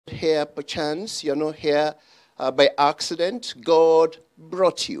here perchance. You're not here by accident. God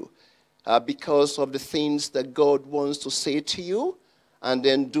brought you because of the things that God wants to say to you and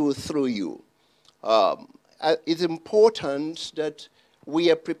then do through you. It's important that we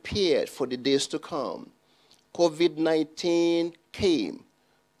are prepared for the days to come. COVID-19 came.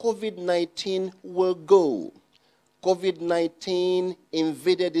 COVID-19 will go. COVID-19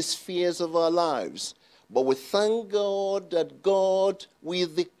 invaded the spheres of our lives. But we thank God that God,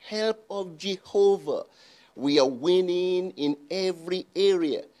 with the help of Jehovah, we are winning in every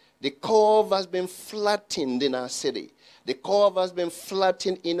area. The curve has been flattened in our city. The curve has been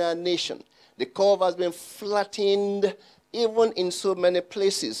flattened in our nation. The curve has been flattened even in so many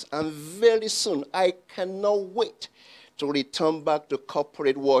places. And very soon, I cannot wait to return back to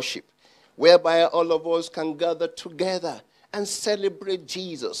corporate worship, whereby all of us can gather together and celebrate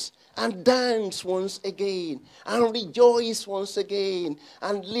Jesus and dance once again and rejoice once again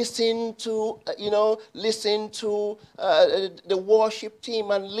and listen to, the worship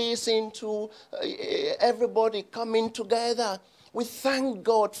team and listen to everybody coming together. We thank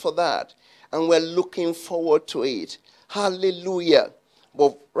God for that, and we're looking forward to it. Hallelujah.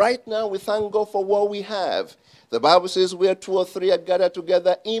 But right now, we thank God for what we have. The Bible says, where two or three are gathered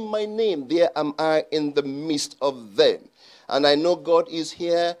together in my name, there am I in the midst of them. And I know God is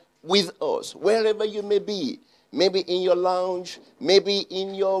here with us, wherever you may be. Maybe in your lounge, maybe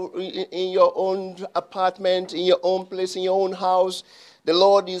in your own apartment, in your own place, in your own house. The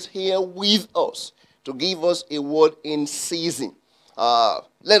Lord is here with us to give us a word in season.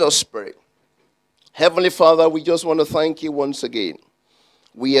 Let us pray. Heavenly Father, we just want to thank you once again.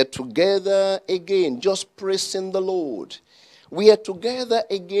 We are together again, just praising the Lord. We are together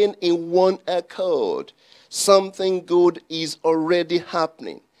again in one accord. Something good is already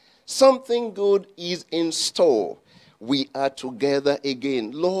happening. Something good is in store. We are together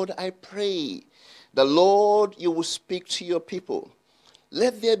again. Lord, I pray that, Lord, you will speak to your people.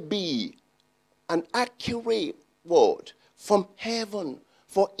 Let there be an accurate word from heaven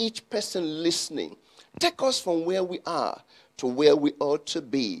for each person listening. Take us from where we are to where we ought to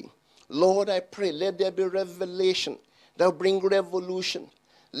be. Lord, I pray, let there be revelation that will bring revolution.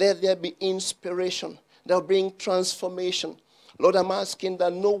 Let there be inspiration that will bring transformation. Lord, I'm asking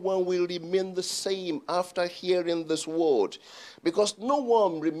that no one will remain the same after hearing this word, because no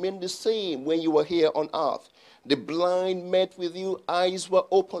one remained the same when you were here on earth. The blind met with you, eyes were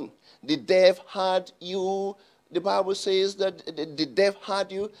open. The deaf heard you. The Bible says that the deaf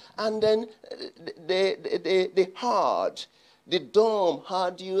heard you, and then they heard. The dumb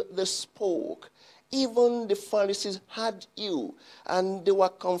heard you, they spoke. Even the Pharisees heard you, and they were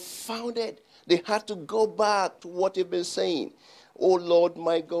confounded. They had to go back to what you've been saying. Oh, Lord,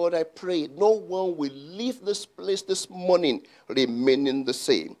 my God, I pray no one will leave this place this morning remaining the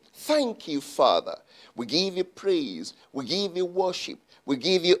same. Thank you, Father. We give you praise. We give you worship. We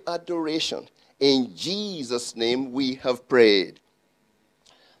give you adoration. In Jesus' name we have prayed.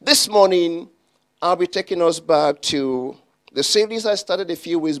 This morning, I'll be taking us back to the series I started a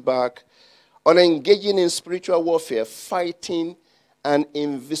few weeks back on engaging in spiritual warfare, fighting an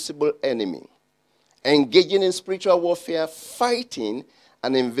invisible enemy. Engaging in spiritual warfare, fighting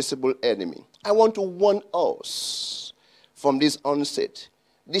an invisible enemy. I want to warn us from this onset.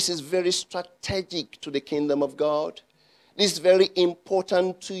 This is very strategic to the kingdom of God. This is very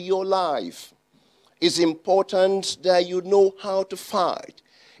important to your life. It's important that you know how to fight.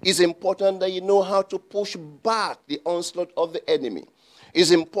 It's important that you know how to push back the onslaught of the enemy.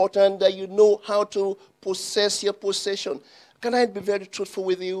 It's important that you know how to possess your possession. Can I be very truthful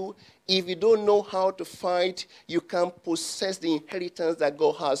with you? If you don't know how to fight, you can't possess the inheritance that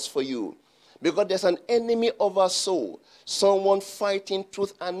God has for you. Because there's an enemy of our soul, someone fighting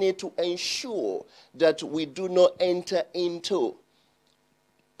truth and need to ensure that we do not enter into.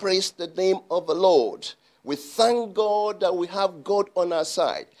 Praise the name of the Lord. We thank God that we have God on our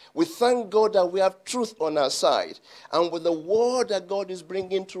side. We thank God that we have truth on our side. And with the word that God is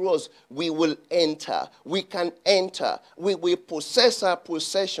bringing to us, we will enter. We can enter. We will possess our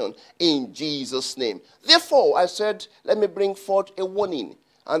possession in Jesus' name. Therefore, I said, let me bring forth a warning.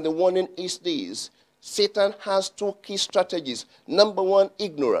 And the warning is this. Satan has two key strategies. Number one,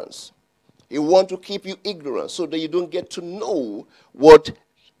 ignorance. He wants to keep you ignorant so that you don't get to know what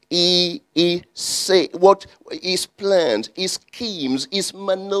he say, what his plans, his schemes, his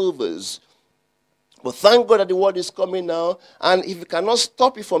maneuvers. But thank God that the word is coming now. And if you cannot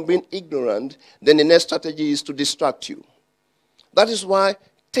stop you from being ignorant, then the next strategy is to distract you. That is why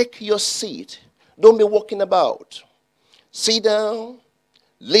take your seat. Don't be walking about. Sit down,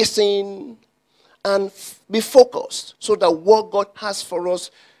 listen, and be focused so that what God has for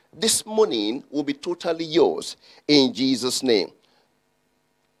us this morning will be totally yours in Jesus' name.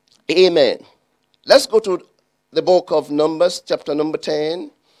 Amen. Let's go to the book of Numbers, chapter number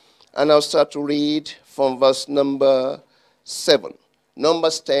 10, and I'll start to read from verse number 7.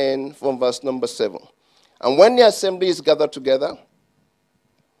 Numbers 10 from verse number 7. And when the assembly is gathered together,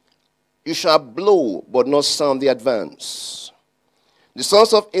 you shall blow, but not sound the advance. The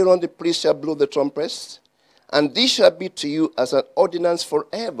sons of Aaron the priest shall blow the trumpets, and this shall be to you as an ordinance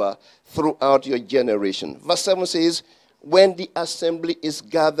forever throughout your generation. Verse 7 says, when the assembly is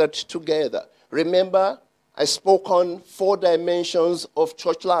gathered together. Remember, I spoke on 4 dimensions of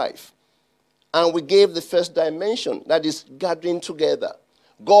church life. And we gave the first dimension, that is gathering together.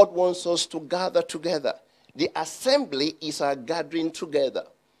 God wants us to gather together. The assembly is our gathering together.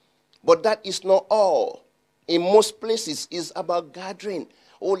 But that is not all. In most places, it's about gathering.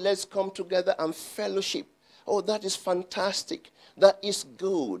 Oh, let's come together and fellowship. Oh, that is fantastic. That is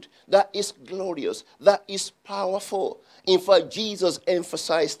good. That is glorious. That is powerful. In fact, Jesus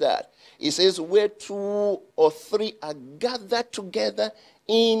emphasized that. He says, where 2 or 3 are gathered together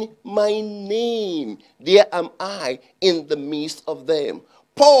in my name, there am I in the midst of them.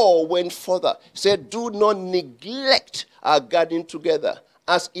 Paul went further. He said, do not neglect our gathering together,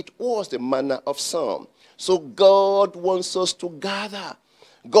 as it was the manner of some. So God wants us to gather.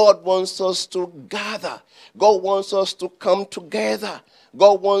 God wants us to gather. God wants us to come together.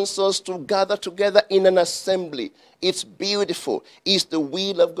 God wants us to gather together in an assembly. It's beautiful. It's the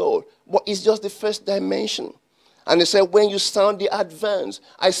will of God. But it's just the first dimension. And he said, when you sound the advance,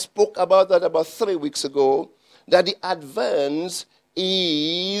 I spoke about that about 3 weeks ago, that the advance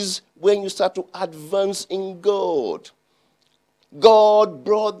is when you start to advance in God. God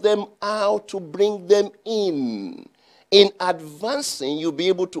brought them out to bring them in. In advancing, you'll be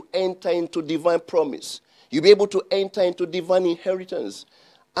able to enter into divine promise. You'll be able to enter into divine inheritance.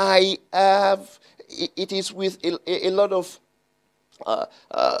 It is with a lot of,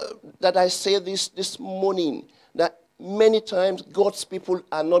 that I say this morning, that many times God's people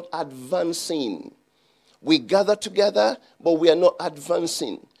are not advancing. We gather together, but we are not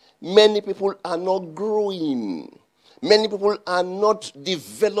advancing. Many people are not growing. Many people are not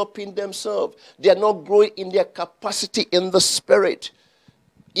developing themselves. They are not growing in their capacity in the spirit.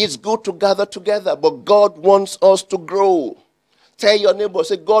 It's good to gather together, but God wants us to grow. Tell your neighbor,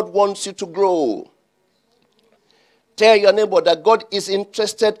 say, God wants you to grow. Tell your neighbor that God is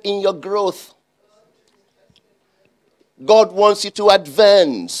interested in your growth. God wants you to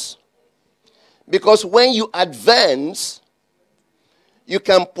advance. Because when you advance, you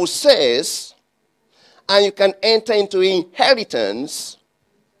can possess and you can enter into inheritance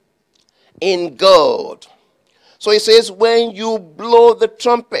in God. So he says, when you blow the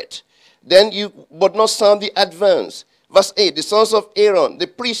trumpet, then you but not sound the advance. Verse 8, the sons of Aaron, the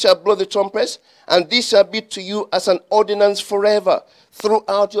priest shall blow the trumpets, and this shall be to you as an ordinance forever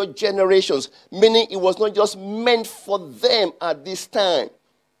throughout your generations. Meaning it was not just meant for them at this time.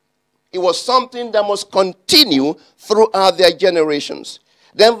 It was something that must continue throughout their generations.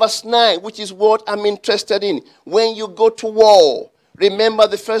 Then verse 9, which is what I'm interested in. When you go to war, remember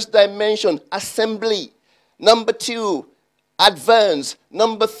the first dimension, assembly. Number 2, advance.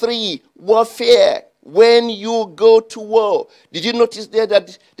 Number 3, warfare. When you go to war. Did you notice there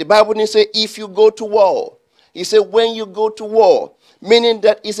that the Bible didn't say if you go to war? He said when you go to war. Meaning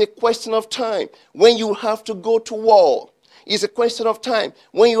that it's a question of time. When you have to go to war. It's a question of time.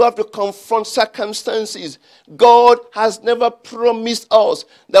 When you have to confront circumstances. God has never promised us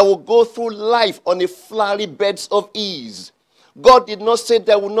that we'll go through life on a flowery beds of ease. God did not say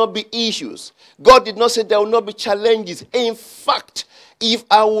there will not be issues. God did not say there will not be challenges. In fact, if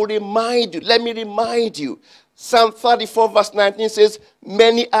I will remind you, let me remind you. Psalm 34 verse 19 says,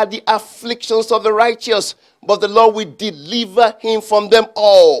 many are the afflictions of the righteous, but the Lord will deliver him from them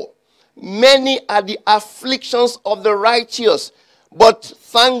all. Many are the afflictions of the righteous, but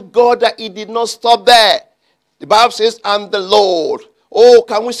thank God that it did not stop there. The Bible says, and the Lord. Oh,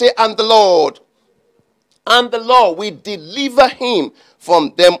 can we say, and the Lord? And the Lord will deliver him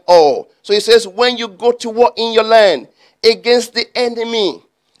from them all. So he says, when you go to war in your land against the enemy,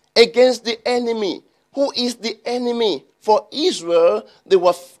 who is the enemy? For Israel, there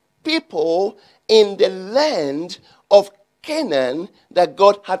were people in the land of Canaan that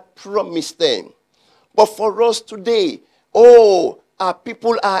God had promised them. But for us today, are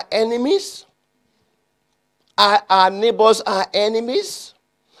people our enemies? Are our neighbors our enemies?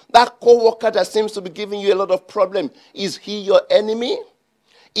 That co-worker that seems to be giving you a lot of problem, is he your enemy?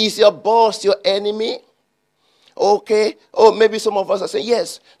 Is your boss your enemy? Okay. Oh, maybe some of us are saying,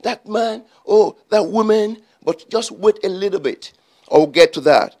 yes, that man, that woman, but just wait a little bit. I'll get to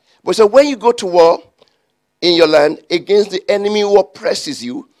that. But so when you go to war in your land against the enemy who oppresses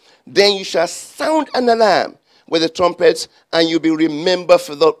you, then you shall sound an alarm with the trumpets, and you'll be remembered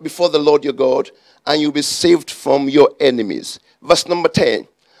before the Lord your God, and you'll be saved from your enemies. Verse number 10.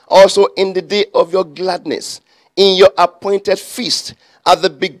 Also in the day of your gladness, in your appointed feast, at the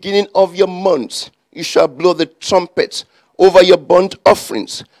beginning of your months, you shall blow the trumpet over your burnt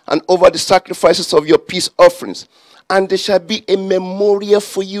offerings and over the sacrifices of your peace offerings. And there shall be a memorial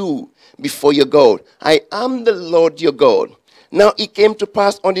for you before your God. I am the Lord your God. Now it came to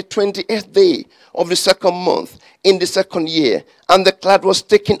pass on the 28th day of the second month, in the second year, and the cloud was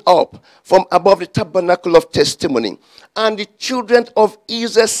taken up from above the tabernacle of testimony. And the children of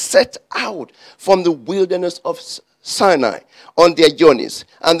Israel set out from the wilderness of Sinai on their journeys.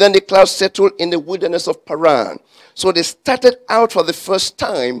 And then the cloud settled in the wilderness of Paran. So they started out for the first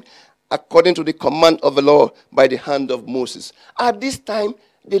time according to the command of the Lord by the hand of Moses. At this time,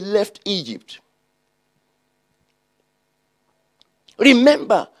 they left Egypt.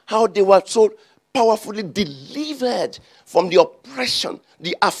 Remember how they were so powerfully delivered from the oppression,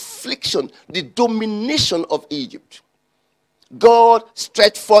 the affliction, the domination of Egypt. God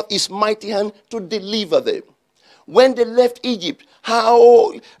stretched forth his mighty hand to deliver them. When they left Egypt,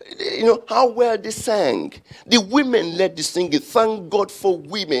 how well they sang. The women led the singing. Thank God for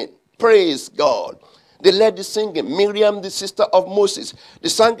women. Praise God. They led the singing. Miriam, the sister of Moses, they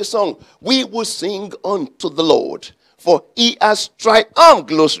sang a song. We will sing unto the Lord, for he has triumphed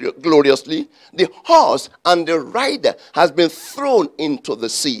gloriously. The horse and the rider has been thrown into the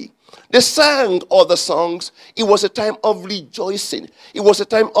sea. They sang other songs. It was a time of rejoicing. It was a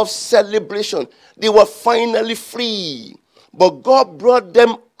time of celebration. They were finally free. But God brought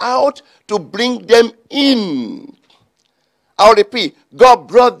them out to bring them in. I'll repeat. God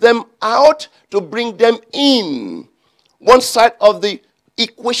brought them out to bring them in. One side of the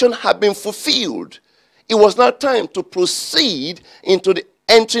equation had been fulfilled. It was now time to proceed into the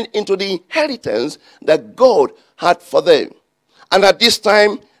entering into the inheritance that God had for them. And at this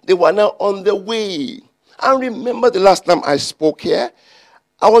time, they were now on their way. I remember the last time I spoke here,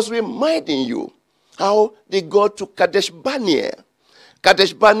 I was reminding you how they got to Kadesh Barnea.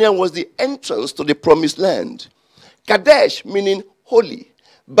 Kadesh Barnea was the entrance to the promised land. Kadesh meaning holy.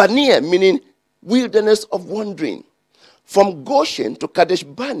 Barnea meaning wilderness of wandering. From Goshen to Kadesh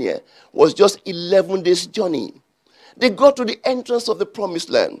Barnea was just 11 days journey. They got to the entrance of the promised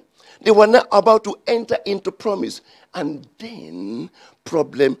land. They were now about to enter into promise. And then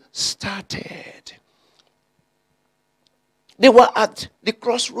problem started. They were at the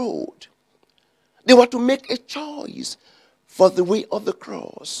crossroad. They were to make a choice for the way of the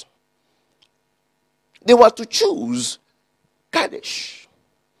cross. They were to choose Kadesh.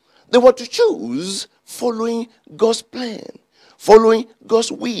 They were to choose following God's plan, following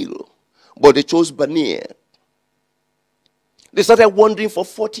God's will. But they chose Barnea. They started wandering for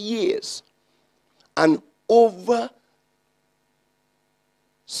 40 years. And over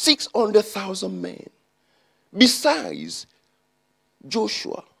 600,000 men, besides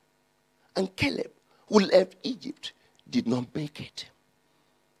Joshua and Caleb, who left Egypt, did not make it.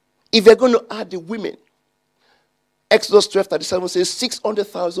 If you're going to add the women, Exodus 12:37 says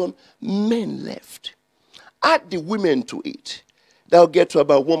 600,000 men left. Add the women to it, that'll get to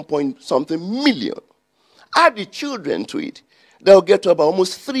about 1 million. Add the children to it, that'll get to about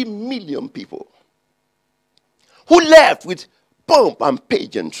almost 3 million people. Who left with pomp and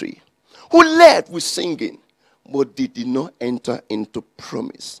pageantry, who left with singing, but they did not enter into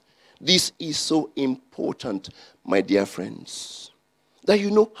promise. This is so important, my dear friends, that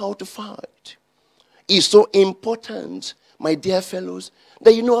you know how to fight. It's so important, my dear fellows,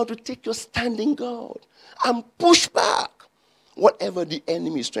 that you know how to take your stand in God and push back whatever the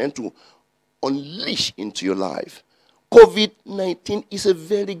enemy is trying to unleash into your life. COVID-19 is a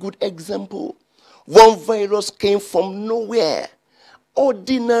very good example. One virus came from nowhere.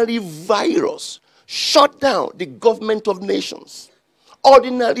 Ordinary virus shut down the government of nations.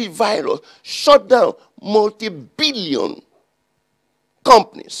 Ordinary virus shut down multi-billion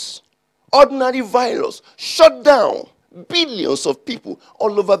companies. Ordinary virus shut down billions of people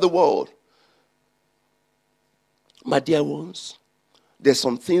all over the world. My dear ones, there's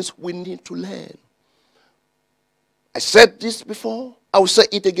some things we need to learn. I said this before, I will say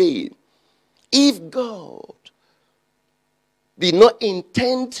it again. If God did not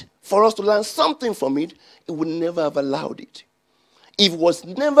intend for us to learn something from it, He would never have allowed it. If it was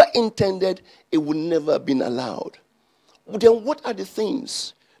never intended, it would never have been allowed. But then what are the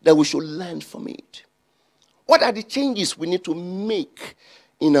things that we should learn from it? What are the changes we need to make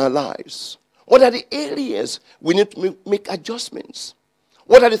in our lives? What are the areas we need to make adjustments?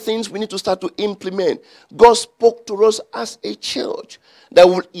 What are the things we need to start to implement? God spoke to us as a church that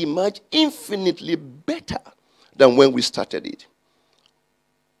will emerge infinitely better than when we started it.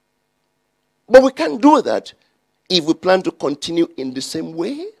 But we can't do that if we plan to continue in the same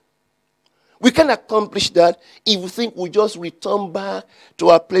way. We can accomplish that if we think we just return back to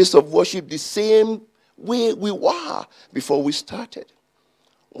our place of worship the same way we were before we started.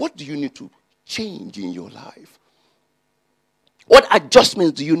 What do you need to change in your life? What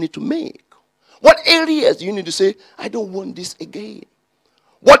adjustments do you need to make? What areas do you need to say, I don't want this again?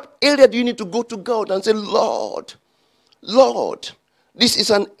 What area do you need to go to God and say, Lord, this is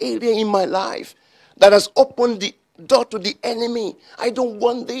an area in my life that has opened the door to the enemy. I don't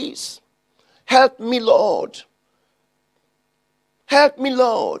want this. Help me, Lord. Help me,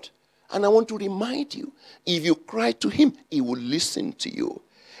 Lord. And I want to remind you, if you cry to him, he will listen to you.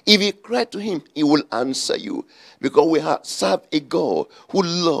 If you cry to him, he will answer you. Because we serve a God who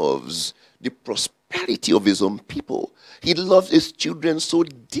loves the prosperity of his own people. He loves his children so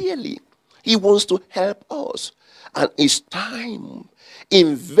dearly. He wants to help us. And it's time.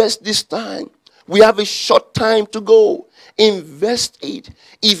 Invest this time. We have a short time to go. Invest it.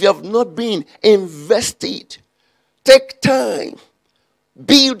 If you have not been, invest it. Take time.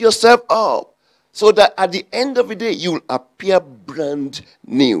 Build yourself up so that at the end of the day, you will appear brand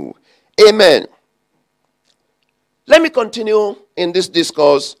new. Amen. Let me continue in this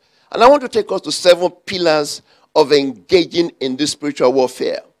discourse. And I want to take us to 7 pillars of engaging in this spiritual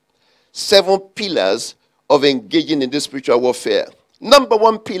warfare. 7 pillars of engaging in this spiritual warfare. Number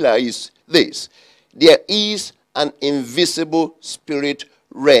 1 pillar is this. There is an invisible spirit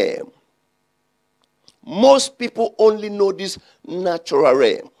realm. Most people only know this natural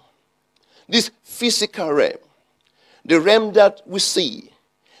realm, this physical realm, the realm that we see,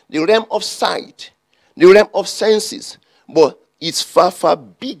 the realm of sight, the realm of senses. But it's far, far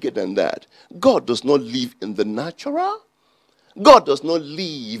bigger than that. God does not live in the natural. God does not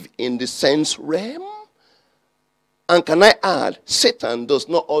live in the sense realm. And can I add, Satan does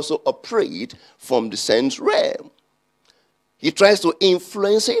not also operate from the sense realm. He tries to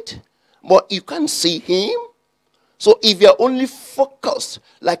influence it, but you can't see him. So if you're only focused,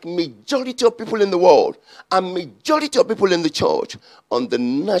 like majority of people in the world, and majority of people in the church, on the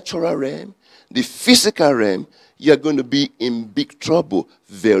natural realm, the physical realm, you're going to be in big trouble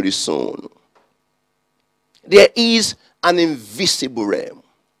very soon. There is an invisible realm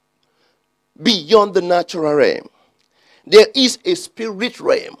beyond the natural realm. There is a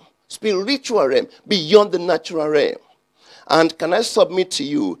spiritual realm beyond the natural realm. And can I submit to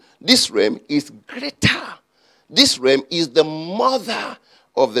you, this realm is greater. This realm is the mother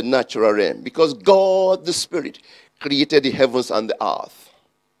of the natural realm, because God, the Spirit, created the heavens and the earth.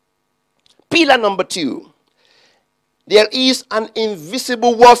 Pillar number 2, there is an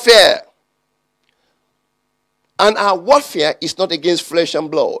invisible warfare. And our warfare is not against flesh and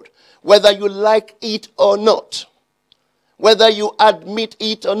blood, whether you like it or not. Whether you admit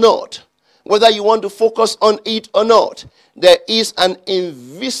it or not, whether you want to focus on it or not, there is an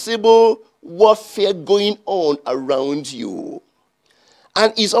invisible warfare going on around you.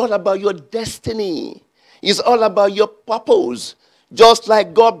 And it's all about your destiny. It's all about your purpose. Just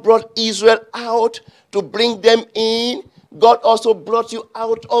like God brought Israel out to bring them in, God also brought you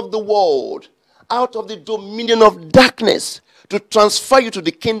out of the world, out of the dominion of darkness, to transfer you to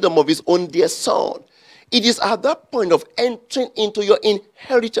the kingdom of his own dear Son. It is at that point of entering into your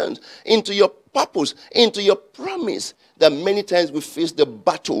inheritance, into your purpose, into your promise, that many times we face the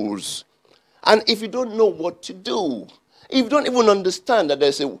battles. And if you don't know what to do, if you don't even understand that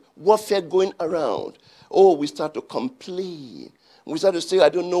there's a warfare going around, we start to complain. We start to say, I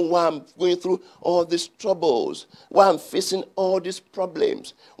don't know why I'm going through all these troubles, why I'm facing all these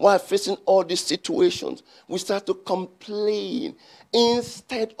problems, why I'm facing all these situations. We start to complain.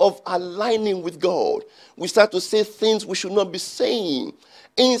 Instead of aligning with God, we start to say things we should not be saying.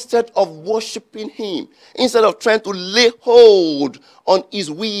 Instead of worshiping him, instead of trying to lay hold on his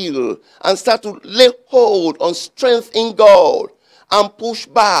will and start to lay hold on strength in God and push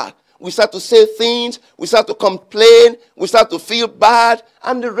back, we start to say things, we start to complain, we start to feel bad,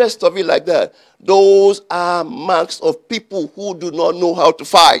 and the rest of it like that. Those are marks of people who do not know how to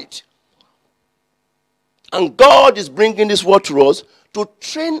fight. And God is bringing this word to us to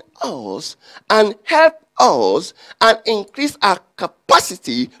train us and help us and increase our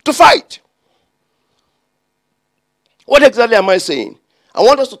capacity to fight. What exactly am I saying? I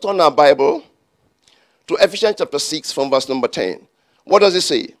want us to turn our Bible to Ephesians chapter 6 from verse number 10. What does it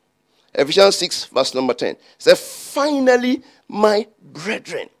say? Ephesians 6 verse number 10. It says, finally, my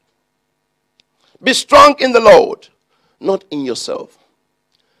brethren, be strong in the Lord, not in yourself.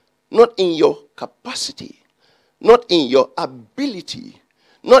 not in your capacity, not in your ability,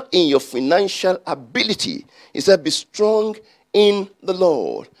 not in your financial ability. He said, be strong in the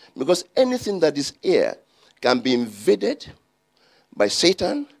Lord. Because anything that is here can be invaded by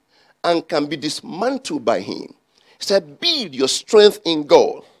Satan and can be dismantled by him. He said, build your strength in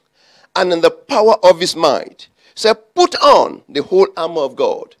God and in the power of his might. He said, put on the whole armor of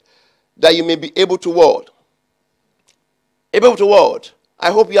God, that you may be able to what? Able to what?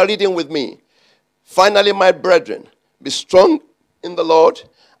 I hope you are reading with me. Finally, my brethren, be strong in the Lord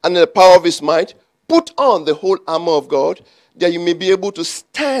and in the power of his might. Put on the whole armor of God, that you may be able to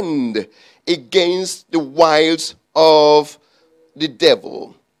stand against the wiles of the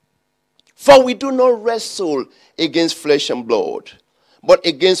devil. For we do not wrestle against flesh and blood, but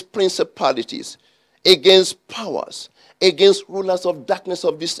against principalities, against powers, against rulers of darkness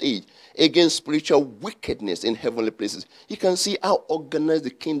of this age, against spiritual wickedness in heavenly places. You can see how organized the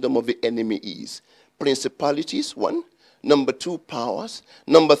kingdom of the enemy is. Principalities, 1. Number 2, powers.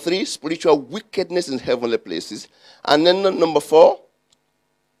 Number 3, spiritual wickedness in heavenly places. And then number 4,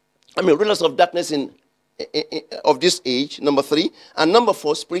 rulers of darkness of this age, number 3. And number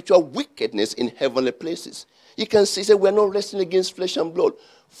 4, spiritual wickedness in heavenly places. You can see that we're not wrestling against flesh and blood.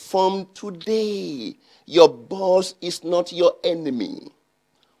 From today, your boss is not your enemy.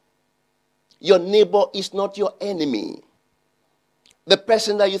 Your neighbor is not your enemy. The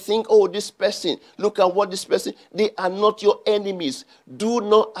person that you think, oh, this person, look at what this person, they are not your enemies. Do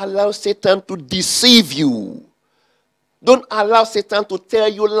not allow Satan to deceive you. Don't allow Satan to tell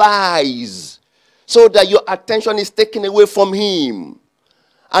you lies so that your attention is taken away from him.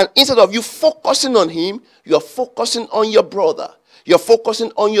 And instead of you focusing on him, you are focusing on your brother. You're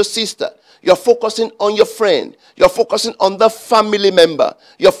focusing on your sister. You're focusing on your friend. You're focusing on the family member.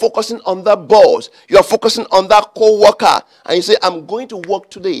 You're focusing on the boss. You're focusing on that co-worker. And you say, I'm going to work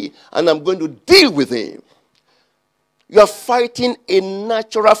today and I'm going to deal with him. You're fighting a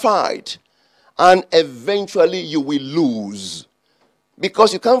natural fight. And eventually you will lose.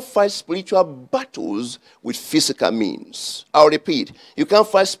 Because you can't fight spiritual battles with physical means. I'll repeat. You can't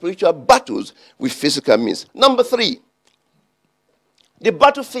fight spiritual battles with physical means. Number 3. The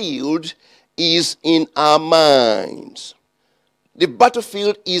battlefield is in our minds. The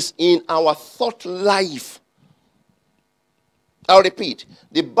battlefield is in our thought life. I'll repeat.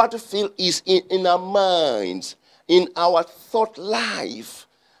 The battlefield is in our minds, in our thought life.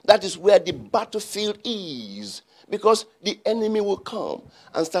 That is where the battlefield is. Because the enemy will come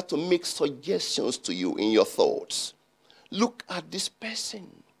and start to make suggestions to you in your thoughts. Look at this person.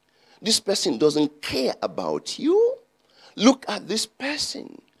 This person doesn't care about you. Look at this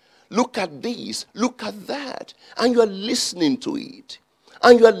person. Look at this. Look at that. And you are listening to it.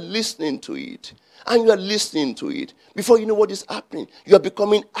 And you are listening to it. And you are listening to it. Before you know what is happening, you are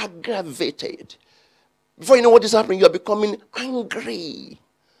becoming aggravated. Before you know what is happening, you are becoming angry.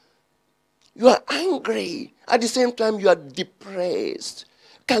 You are angry. At the same time, you are depressed.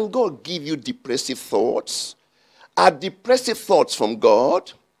 Can God give you depressive thoughts? Are depressive thoughts from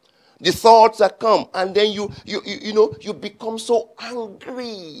God? The thoughts that come, and then you become so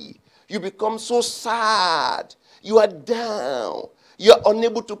angry. You become so sad. You are down. You are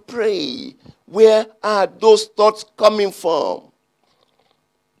unable to pray. Where are those thoughts coming from?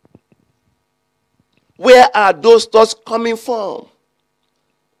 Where are those thoughts coming from?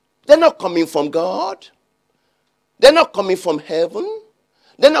 They're not coming from God. They're not coming from heaven.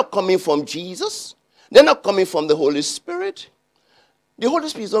 They're not coming from Jesus. They're not coming from the Holy Spirit. The Holy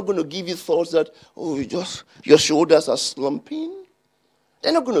Spirit is not going to give you thoughts that, oh, your shoulders are slumping.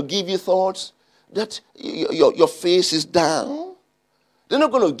 They're not going to give you thoughts that your face is down. They're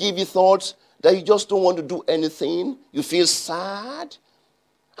not going to give you thoughts that you just don't want to do anything. You feel sad.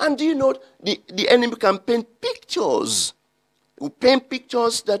 And do you know, the enemy can paint pictures. We paint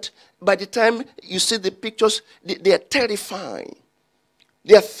pictures that by the time you see the pictures, they are terrifying.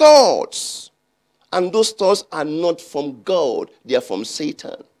 They are thoughts. And those thoughts are not from God. They are from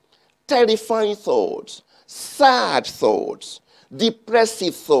Satan. Terrifying thoughts. Sad thoughts.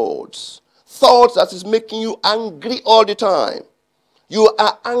 Depressive thoughts. Thoughts that is making you angry all the time. You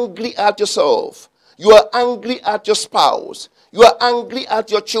are angry at yourself. You are angry at your spouse. You are angry at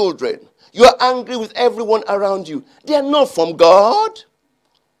your children. You are angry with everyone around you. They are not from God.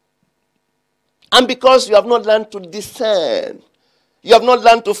 And because you have not learned to discern, you have not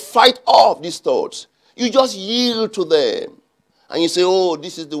learned to fight off these thoughts, you just yield to them. And you say, oh,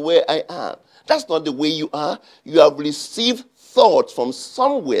 this is the way I am. That's not the way you are. You have received thoughts from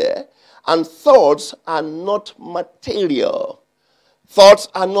somewhere, and thoughts are not material. Thoughts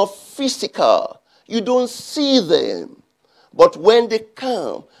are not physical. You don't see them. But when they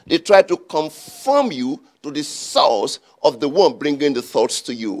come, they try to conform you to the source of the one bringing the thoughts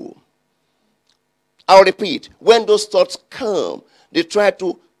to you. I'll repeat, when those thoughts come, they try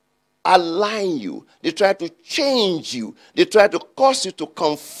to align you. They try to change you. They try to cause you to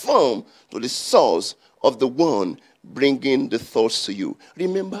conform to the source of the one bringing the thoughts to you.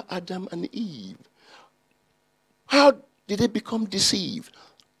 Remember Adam and Eve. How did they become deceived?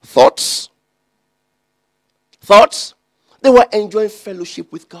 Thoughts. They were enjoying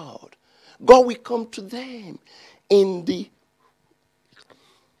fellowship with God. God will come to them in the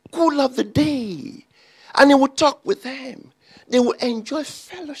cool of the day, and he will talk with them. They will enjoy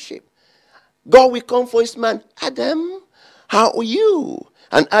fellowship. God will come for his man, Adam, how are you?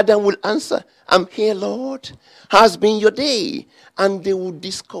 And Adam will answer, I'm here, Lord. How's been your day? And they will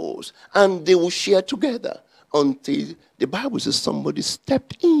discourse, and they will share together until the Bible says somebody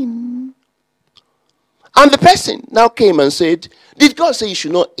stepped in. And the person now came and said, did God say you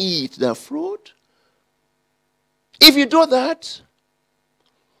should not eat that fruit? If you do that,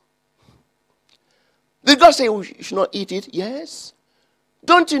 did God say you should not eat it? Yes.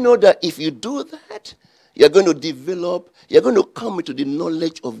 Don't you know that if you do that, you're going to come into the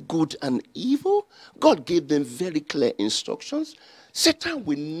knowledge of good and evil? God gave them very clear instructions. Satan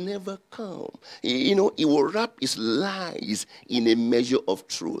will never come. He will wrap his lies in a measure of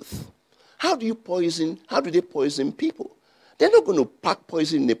truth. How do they poison people? They're not going to pack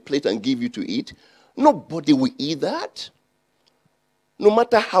poison in a plate and give you to eat. Nobody will eat that. No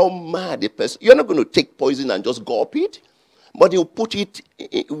matter how mad a person, you're not going to take poison and just gulp it, but you'll put it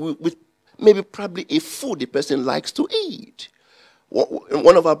with probably a food the person likes to eat.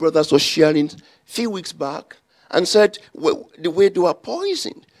 One of our brothers was sharing a few weeks back and said, well, the way they were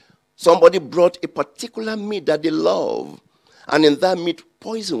poisoned, somebody brought a particular meat that they love, and in that meat,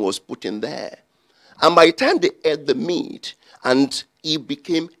 poison was put in there. And by the time they ate the meat, and it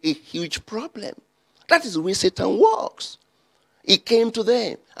became a huge problem. That is the way Satan works. He came to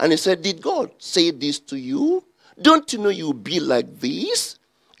them and he said, did God say this to you? Don't you know you'll be like this?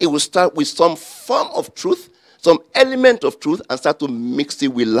 It will start with some form of truth, some element of truth, and start to mix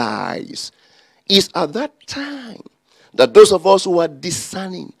it with lies. It's at that time that those of us who are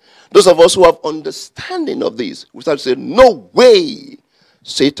discerning, those of us who have understanding of this, we start to say, no way,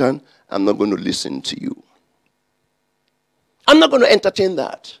 Satan, I'm not going to listen to you. I'm not going to entertain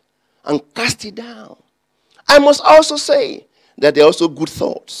that and cast it down. I must also say that there are also good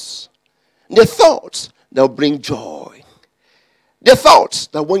thoughts. The thoughts that will bring joy. The thoughts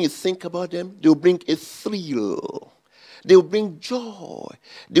that when you think about them, they will bring a thrill. They will bring joy.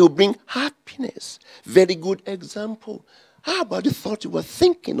 They will bring happiness. Very good example. How about the thought you were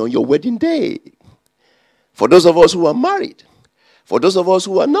thinking on your wedding day? For those of us who are married, for those of us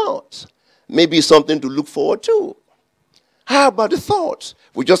who are not, maybe something to look forward to. How about the thoughts?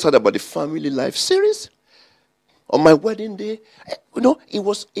 We just heard about the family life series. On my wedding day, it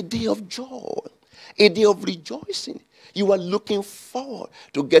was a day of joy, a day of rejoicing. You are looking forward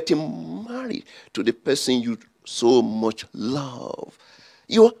to getting married to the person you so much love.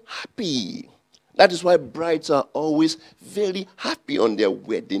 You're happy. That is why brides are always very happy on their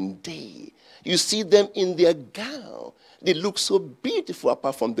wedding day. You see them in their gown. They look so beautiful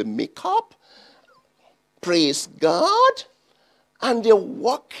apart from the makeup. Praise God. And they're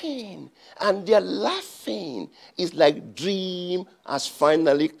walking and they're laughing. It's like dream has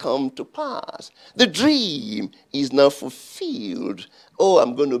finally come to pass. The dream is now fulfilled. Oh,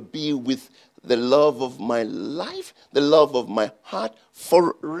 I'm going to be with the love of my life, the love of my heart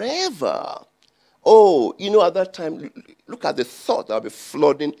forever. Oh, at that time, look at the thought that will be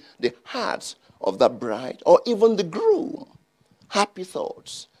flooding the hearts of the bride or even the groom. Happy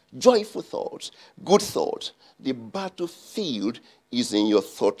thoughts, joyful thoughts, good thoughts. The battlefield is in your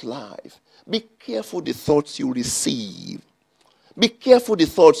thought life. Be careful the thoughts you receive. Be careful the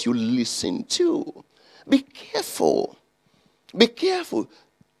thoughts you listen to. Be careful. Be careful.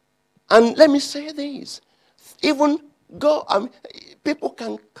 And let me say this. Even people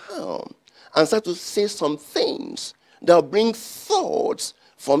can come and start to say some things that will bring thoughts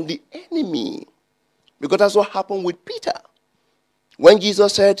from the enemy. Because that's what happened with Peter. When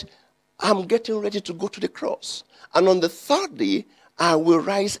Jesus said, I'm getting ready to go to the cross, and on the third day, I will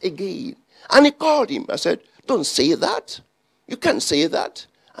rise again. And he called him. I said, don't say that. You can't say that.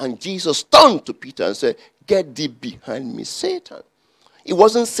 And Jesus turned to Peter and said, get thee behind me, Satan. It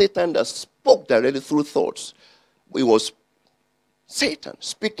wasn't Satan that spoke directly through thoughts. It was Satan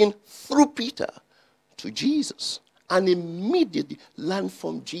speaking through Peter to Jesus. And immediately learned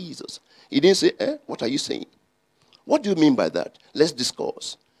from Jesus. He didn't say, what are you saying? What do you mean by that? Let's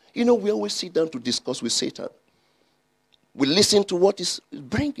discuss. We always sit down to discuss with Satan. We listen to what he's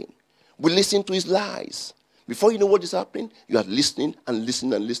bringing. We listen to his lies. Before you know what is happening, you are listening and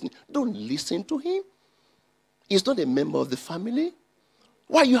listening and listening. Don't listen to him. He's not a member of the family.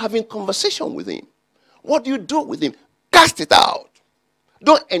 Why are you having conversation with him? What do you do with him? Cast it out.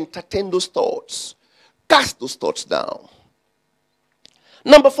 Don't entertain those thoughts. Cast those thoughts down.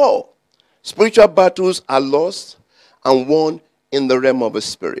 Number 4, spiritual battles are lost and won in the realm of the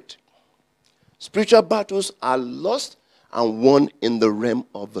spirit. Spiritual battles are lost and won in the realm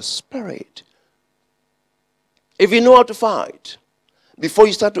of the spirit. If you know how to fight, before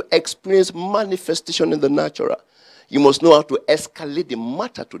you start to experience manifestation in the natural, you must know how to escalate the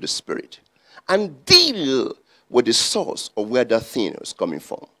matter to the spirit and deal with the source of where that thing is coming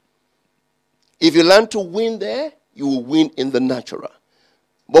from. If you learn to win there, you will win in the natural.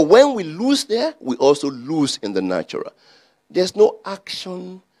 But when we lose there, we also lose in the natural. There's no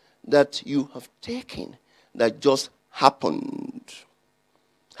action that you have taken that just happened.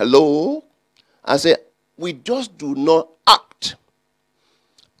 Hello? I say, we just do not act.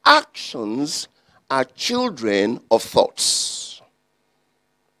 Actions are children of thoughts.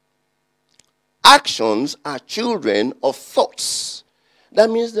 Actions are children of thoughts. That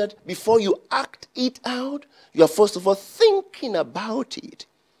means that before you act it out, you are first of all thinking about it.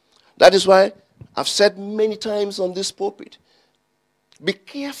 That is why I've said many times on this pulpit, be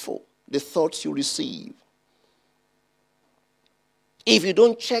careful the thoughts you receive. If you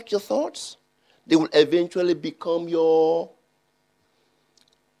don't check your thoughts, they will eventually become your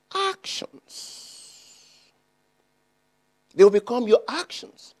actions. They will become your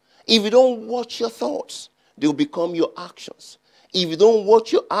actions. If you don't watch your thoughts, they will become your actions. If you don't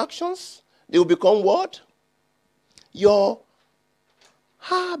watch your actions, they will become what? Your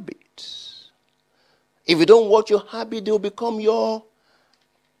habits. If you don't watch your habit, they will become your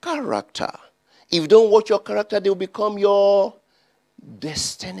character. If you don't watch your character, they will become your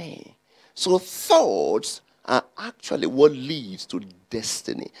destiny. So thoughts are actually what leads to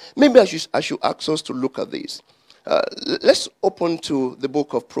destiny. Maybe I should ask us to look at this. Let's open to the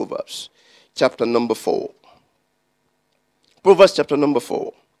book of Proverbs, chapter number 4. Proverbs chapter number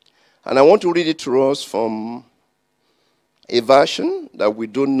 4. And I want to read it to us from a version that we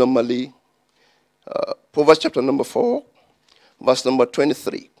don't normally. Proverbs chapter number 4, verse number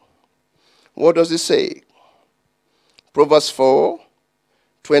 23. What does it say? Proverbs 4,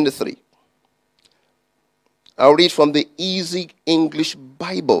 23. I'll read from the Easy English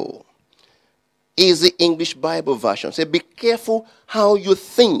Bible. Easy English Bible version. Say, be careful how you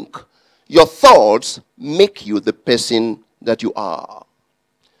think. Your thoughts make you the person that you are.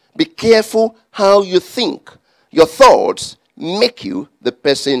 Be careful how you think. Your thoughts make you the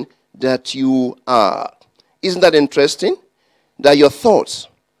person that you are. Isn't that interesting? That your thoughts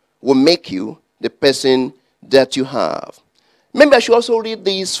will make you the person that you have. Maybe I should also read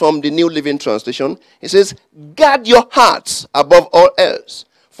this from the New Living Translation. It says, guard your hearts above all else,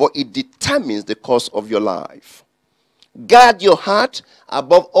 for it determines the course of your life. Guard your heart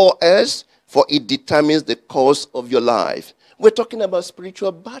above all else, for it determines the course of your life. We're talking about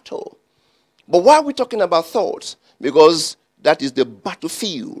spiritual battle. But why are we talking about thoughts? Because that is the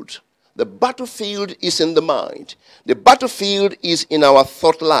battlefield. The battlefield is in the mind. The battlefield is in our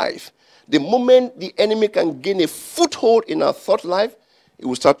thought life. The moment the enemy can gain a foothold in our thought life, it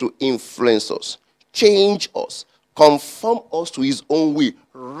will start to influence us, change us, conform us to his own will,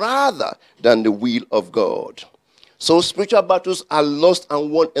 rather than the will of God. So spiritual battles are lost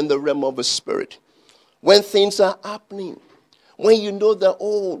and won in the realm of the spirit. When things are happening, when you know that,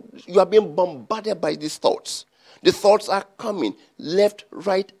 oh, you are being bombarded by these thoughts. The thoughts are coming left,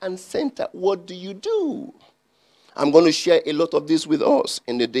 right, and center. What do you do? I'm going to share a lot of this with us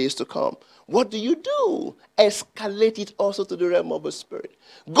in the days to come. What do you do? Escalate it also to the realm of the spirit.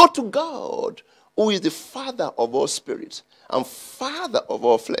 Go to God, who is the Father of all spirits and Father of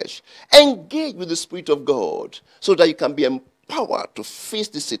all flesh. Engage with the Spirit of God so that you can be empowered to face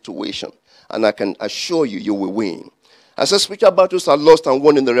the situation. And I can assure you, you will win. I said spiritual battles are lost and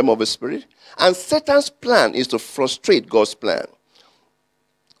won in the realm of the spirit. And Satan's plan is to frustrate God's plan.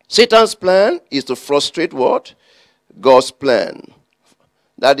 Satan's plan is to frustrate what? God's plan.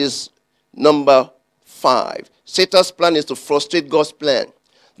 That is number 5. Satan's plan is to frustrate God's plan.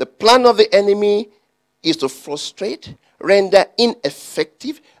 The plan of the enemy is to frustrate, render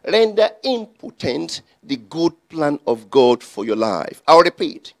ineffective, render impotent the good plan of God for your life. I'll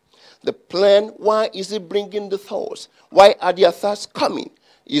repeat. The plan, why is he bringing the thoughts? Why are the thoughts coming?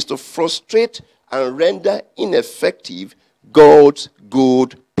 Is to frustrate and render ineffective God's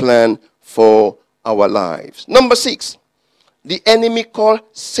good plan for our lives. Number 6. The enemy called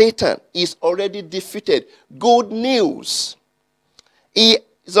Satan is already defeated. Good news. He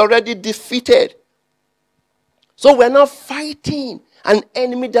is already defeated. So we're not fighting an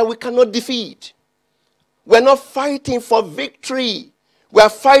enemy that we cannot defeat. We're not fighting for victory. We're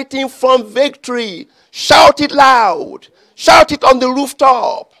fighting from victory. Shout it loud. Shout it on the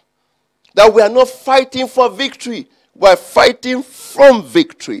rooftop. That we are not fighting for victory. We're fighting from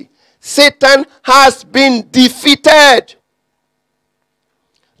victory. Satan has been defeated.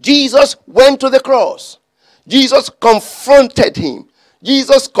 Jesus went to the cross. Jesus confronted him.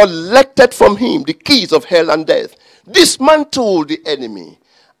 Jesus collected from him the keys of hell and death, dismantled the enemy,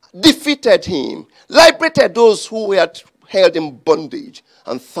 defeated him, liberated those who were held in bondage,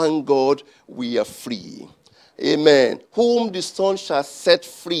 and thank God we are free. Amen. Whom the Son shall set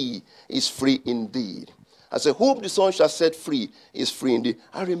free is free indeed. I say, whom the Son shall set free is free indeed.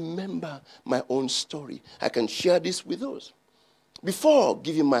 I remember my own story. I can share this with us. Before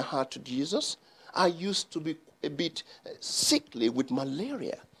giving my heart to Jesus, I used to be a bit sickly with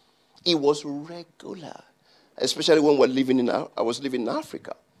malaria. It was regular, especially when I was living in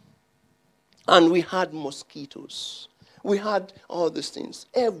Africa. And we had mosquitoes. We had all these things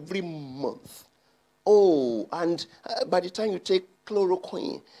every month. Oh, and by the time you take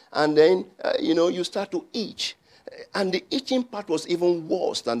chloroquine, and then, you start to itch. And the itching part was even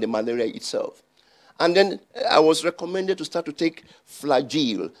worse than the malaria itself. And then I was recommended to start to take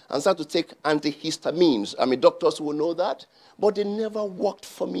Flagyl and start to take antihistamines. I mean, doctors will know that, but they never worked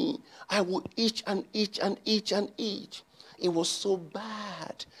for me. I would itch and itch and itch and itch. It was so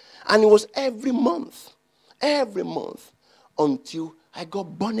bad. And it was every month, until I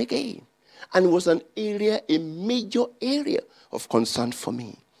got born again. And it was a major area of concern for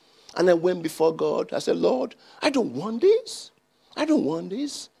me. And I went before God. I said, Lord, I don't want this. I don't want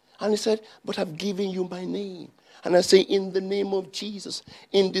this. And he said, but I've given you my name. And I say, in the name of Jesus,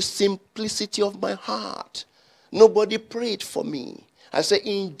 in the simplicity of my heart, nobody prayed for me. I say,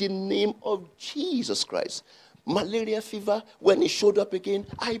 in the name of Jesus Christ, malaria fever, when it showed up again,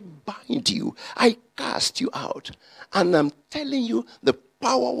 I bind you. I cast you out. And I'm telling you, the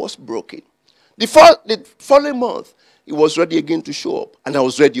power was broken. The following month, it was ready again to show up. And I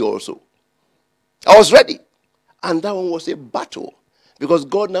was ready also. I was ready. And that one was a battle. Because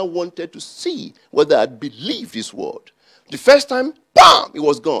God now wanted to see whether I'd believed his word. The first time, bam, it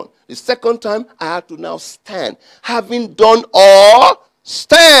was gone. The second time, I had to now stand. Having done all,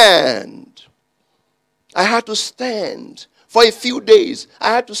 stand. I had to stand. For a few days,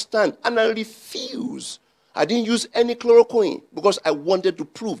 I had to stand. And I refused. I didn't use any chloroquine because I wanted to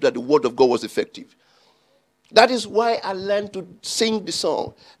prove that the word of God was effective. That is why I learned to sing the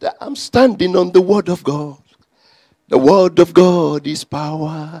song that I'm standing on the word of God. The word of God is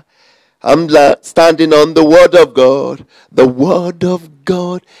power. I'm standing on the word of God. The word of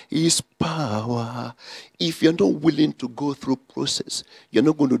God is power. If you're not willing to go through process, you're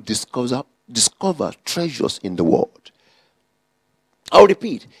not going to discover treasures in the word. I'll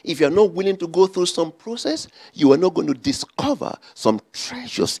repeat. If you're not willing to go through some process, you are not going to discover some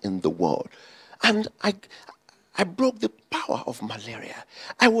treasures in the word. And I broke the power of malaria.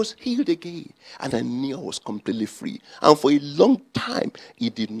 I was healed again. And I knew I was completely free. And for a long time,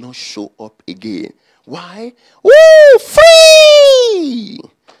 it did not show up again. Why? Woo! Free!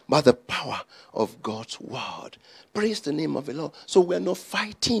 By the power of God's word. Praise the name of the Lord. So we are not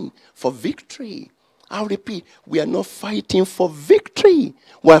fighting for victory. I'll repeat. We are not fighting for victory.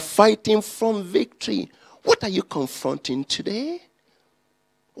 We are fighting from victory. What are you confronting today?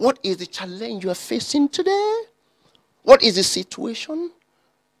 What is the challenge you are facing today? What is the situation?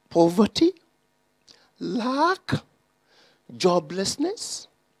 Poverty, lack, joblessness,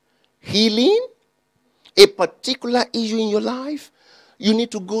 healing, a particular issue in your life. You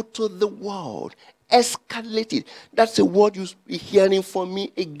need to go to the word. Escalate it. That's a word you're hearing from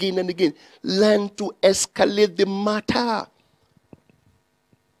me again and again. Learn to escalate the matter.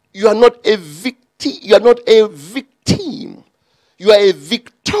 You are not a victim. You are not a victim. You are a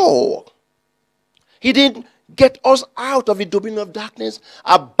victor. He didn't get us out of the domain of darkness,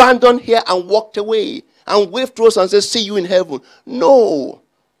 abandoned here and walked away and waved to us and said, see you in heaven. No.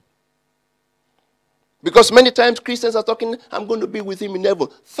 Because many times Christians are talking, I'm going to be with him in heaven.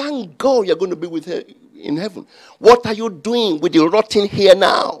 Thank God you're going to be with him in heaven. What are you doing with the rotten here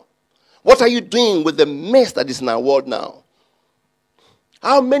now? What are you doing with the mess that is in our world now?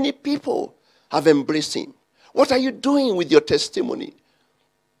 How many people have embraced him? What are you doing with your testimony?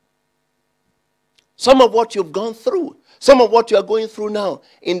 Some of what you've gone through, some of what you are going through now,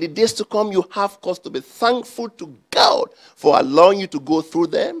 in the days to come, you have cause to be thankful to God for allowing you to go through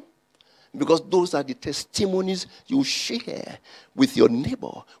them. Because those are the testimonies you share with your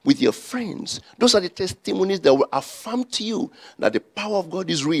neighbor, with your friends. Those are the testimonies that will affirm to you that the power of God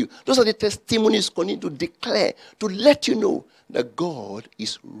is real. Those are the testimonies continue to declare, to let you know that God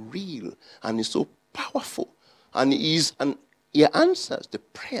is real and is so powerful. And He answers the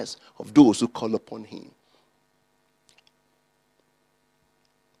prayers of those who call upon Him.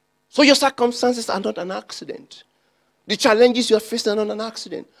 So your circumstances are not an accident. The challenges you are facing are not an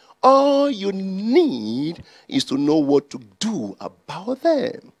accident. All you need is to know what to do about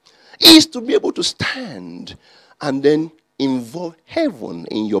them. Is to be able to stand and then involve heaven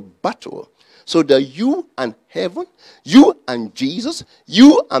in your battle. So that you and heaven, you and Jesus,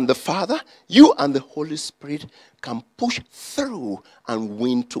 you and the Father, you and the Holy Spirit can push through and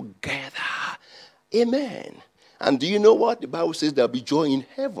win together. Amen. And do you know what? The Bible says there will be joy in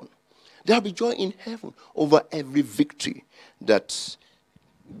heaven. There will be joy in heaven over every victory that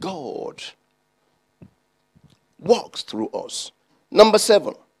God walks through us. Number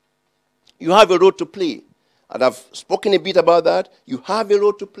 7, you have a role to play. And I've spoken a bit about that. You have a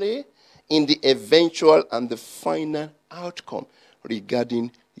role to play in the eventual and the final outcome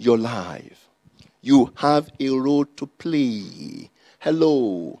regarding your life. You have a role to play.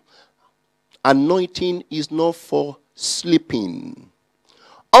 Hello. Anointing is not for sleeping.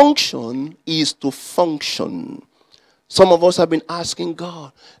 Unction is to function. Some of us have been asking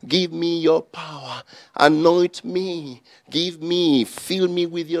God, give me your power, anoint me, give me, fill me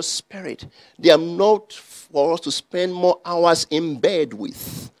with your spirit. They are not for us to spend more hours in bed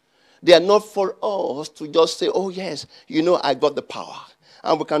with. They are not for us to just say, oh yes, you know, I got the power.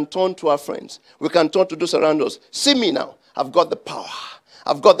 And we can turn to our friends. We can turn to those around us. See me now, I've got the power.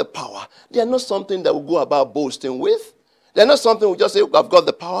 I've got the power. They are not something that we go about boasting with. They're not something we just say, I've got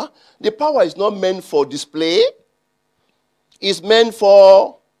the power. The power is not meant for display. It's meant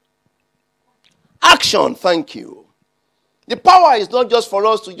for action. Thank you. The power is not just for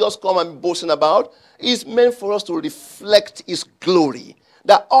us to just come and be boasting about. It's meant for us to reflect His glory.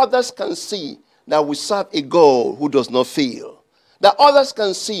 That others can see that we serve a God who does not fail. That others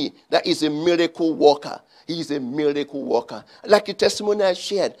can see that He's a miracle worker. He is a miracle worker. Like the testimony I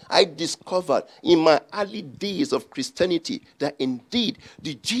shared, I discovered in my early days of Christianity that indeed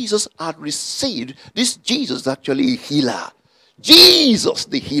the Jesus I had received, this Jesus is actually a healer. Jesus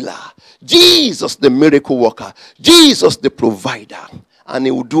the healer. Jesus the miracle worker. Jesus the provider. And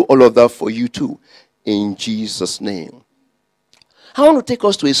He will do all of that for you too. In Jesus' name. I want to take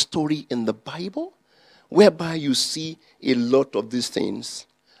us to a story in the Bible whereby you see a lot of these things.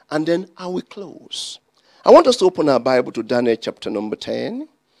 And then I will close. I want us to open our Bible to Daniel chapter number 10.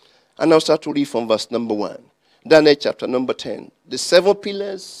 And I'll start to read from verse number 1. Daniel chapter number 10. The 7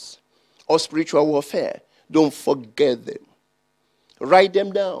 pillars of spiritual warfare. Don't forget them. Write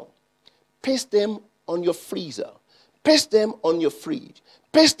them down. Paste them on your freezer. Paste them on your fridge.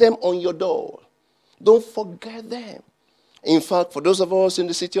 Paste them on your door. Don't forget them. In fact, for those of us in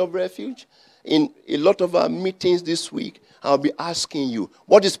the City of Refuge, in a lot of our meetings this week, I'll be asking you,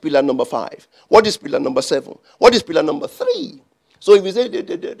 what is pillar number 5? What is pillar number 7? What is pillar number 3? So if you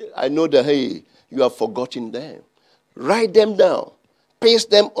say, I know that, hey, you have forgotten them. Write them down.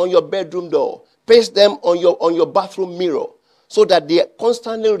 Paste them on your bedroom door. Paste them on your bathroom mirror so that they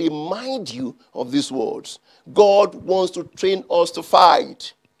constantly remind you of these words. God wants to train us to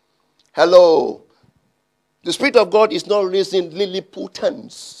fight. Hello. The Spirit of God is not raising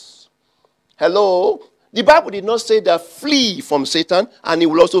Lilliputans. Hello. The Bible did not say that flee from Satan and he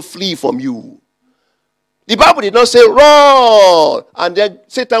will also flee from you. The Bible did not say run and then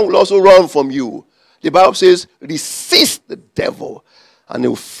Satan will also run from you. The Bible says resist the devil and he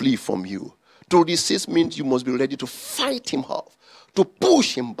will flee from you. To resist means you must be ready to fight him off, to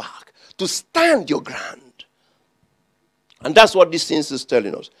push him back, to stand your ground. And that's what this sense is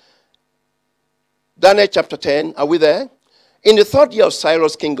telling us. Daniel chapter 10, are we there? In the 3rd year of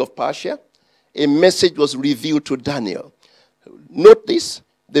Cyrus, king of Persia, a message was revealed to Daniel. Note this,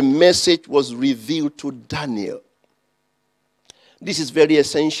 the message was revealed to Daniel. This is very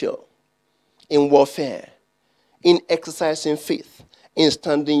essential in warfare, in exercising faith, in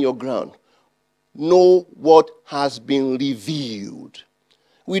standing your ground. Know what has been revealed.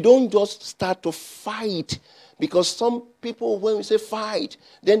 We don't just start to fight because some people, when we say fight,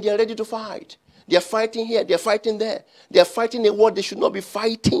 then they are ready to fight. They are fighting here, they are fighting there. They are fighting a war they should not be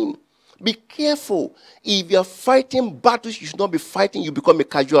fighting. Be careful. If you are fighting battles you should not be fighting, you become a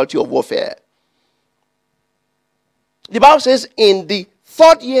casualty of warfare. The Bible says in the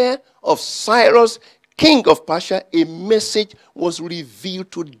 3rd year of Cyrus, king of Persia, a message was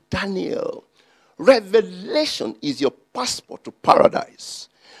revealed to Daniel. Revelation is your passport to paradise.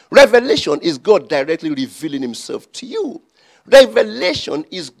 Revelation is God directly revealing himself to you. Revelation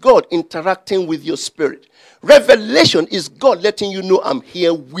is God interacting with your spirit. Revelation is God letting you know I'm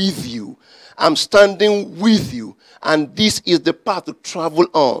here with you. I'm standing with you. And this is the path to travel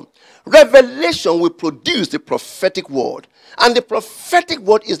on. Revelation will produce the prophetic word. And the prophetic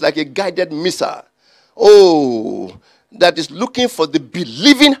word is like a guided missile. Oh, that is looking for the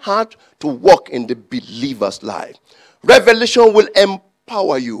believing heart to walk in the believer's life. Revelation will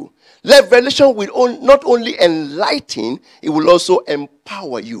empower you. Revelation will not only enlighten, it will also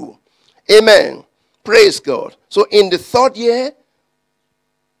empower you. Amen. Praise God. So in the third year,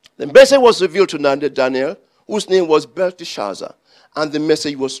 the message was revealed to Daniel, whose name was Belteshazzar, and the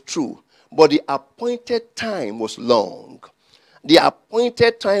message was true. But the appointed time was long. The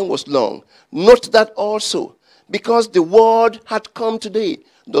appointed time was long. Note that also, because the word had come today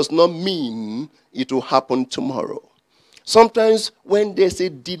does not mean it will happen tomorrow. Sometimes when there's a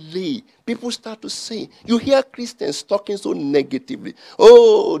delay, people start to say, you hear Christians talking so negatively.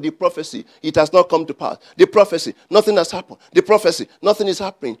 Oh, the prophecy, it has not come to pass. The prophecy, nothing has happened. The prophecy, nothing is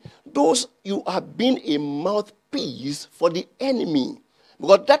happening. Those, you have been a mouthpiece for the enemy.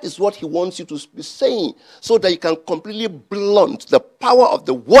 Because that is what he wants you to be saying, so that you can completely blunt the power of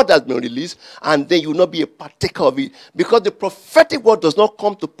the word that has been released, and then you will not be a partaker of it. Because the prophetic word does not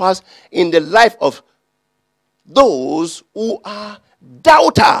come to pass in the life of those who are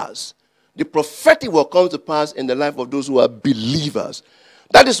doubters. The prophetic word comes to pass in the life of those who are believers.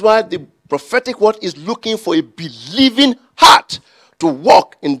 That is why the prophetic word is looking for a believing heart to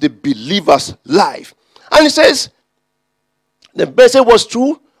walk in the believer's life. And it says, the message was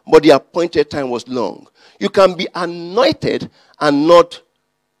true, but the appointed time was long. You can be anointed and not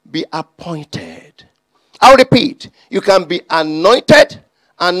be appointed. I'll repeat. You can be anointed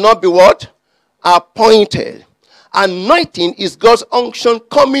and not be what? Appointed. Anointing is God's unction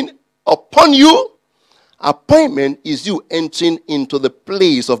coming upon you. Appointment is you entering into the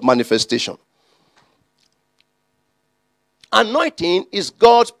place of manifestation. Anointing is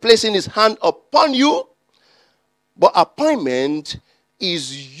God placing his hand upon you. But appointment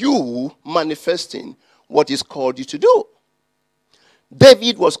is you manifesting what he's called you to do.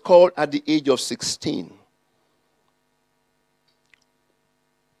 David was called at the age of 16.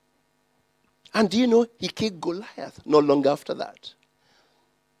 And do you know, he killed Goliath not long after that.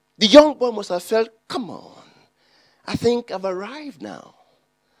 The young boy must have felt, come on, I think I've arrived now.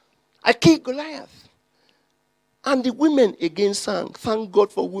 I killed Goliath. And the women again sang, thank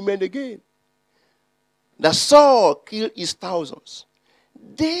God for women again. That Saul killed his thousands.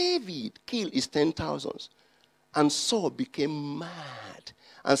 David killed his 10,000s. And Saul became mad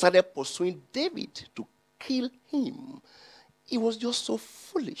and started pursuing David to kill him. He was just so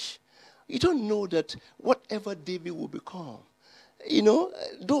foolish. You don't know that whatever David will become, you know,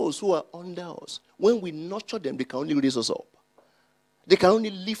 those who are under us, when we nurture them, they can only raise us up. They can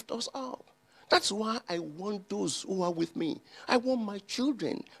only lift us up. That's why I want those who are with me. I want my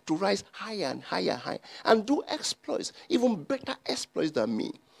children to rise higher and higher, higher, and do exploits, even better exploits than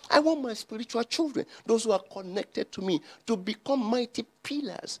me. I want my spiritual children, those who are connected to me, to become mighty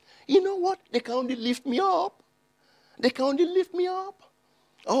pillars. You know what? They can only lift me up. They can only lift me up.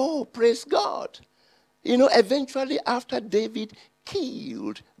 Oh, praise God. You know, eventually after David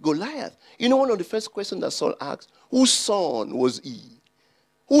killed Goliath, you know, one of the first questions that Saul asked, whose son was he?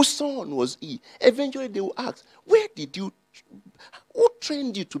 Whose son was he? Eventually they will ask, who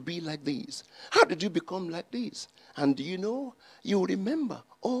trained you to be like this? How did you become like this? And do you know, you remember,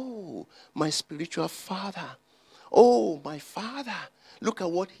 oh, my spiritual father. Oh, my father. Look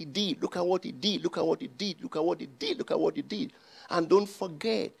at what he did. Look at what he did. Look at what he did. Look at what he did. Look at what he did. And don't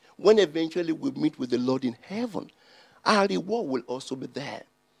forget, when eventually we meet with the Lord in heaven, our reward will also be there.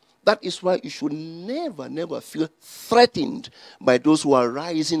 That is why you should never, never feel threatened by those who are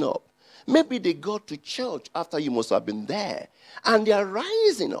rising up. Maybe they got to church after you must have been there, and they are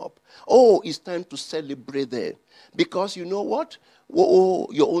rising up. Oh, it's time to celebrate them. Because you know what? Oh,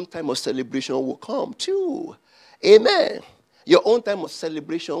 your own time of celebration will come too. Amen. Your own time of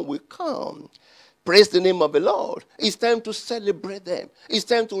celebration will come. Praise the name of the Lord. It's time to celebrate them. It's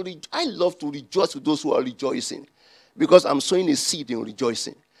time to I love to rejoice with those who are rejoicing, because I'm sowing a seed in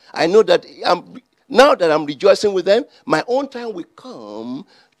rejoicing. I know that now that I'm rejoicing with them, my own time will come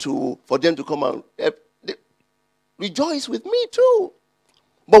for them to come and rejoice with me too.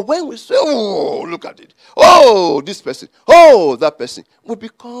 But when we say, oh, look at it. Oh, this person. Oh, that person. We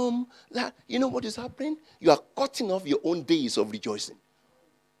become that. You know what is happening? You are cutting off your own days of rejoicing.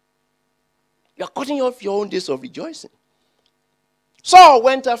 You are cutting off your own days of rejoicing. Saul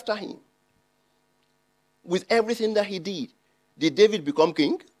went after him with everything that he did. Did David become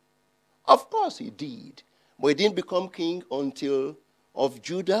king? Of course he did. But he didn't become king of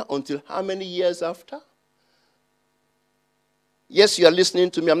Judah until how many years after? Yes, you are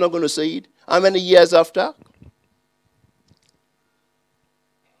listening to me. I'm not going to say it. How many years after?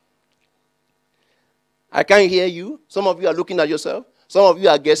 I can't hear you. Some of you are looking at yourself. Some of you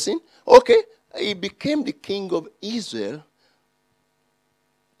are guessing. Okay, he became the king of Israel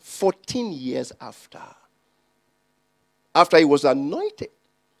 14 years after. After he was anointed.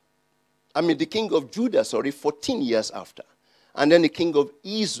 The king of Judah, 14 years after. And then the king of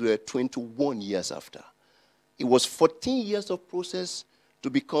Israel, 21 years after. It was 14 years of process to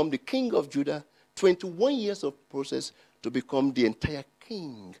become the king of Judah, 21 years of process to become the entire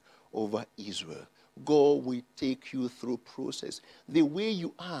king over Israel. God will take you through process. The way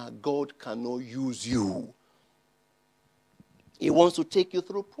you are, God cannot use you. He wants to take you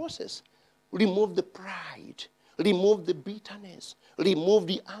through process. Remove the pride. Remove the bitterness. Remove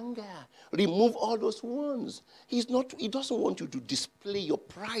the anger. Remove all those ones. He doesn't want you to display your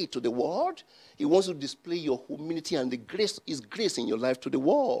pride to the world. He wants to display your humility and His grace in your life to the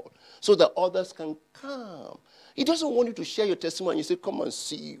world so that others can come. He doesn't want you to share your testimony and you say, come and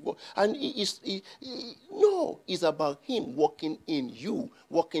see. And no, it's about him working in you,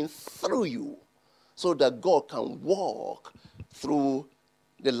 working through you so that God can walk through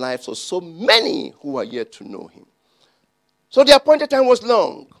the lives of so many who are yet to know him. So the appointed time was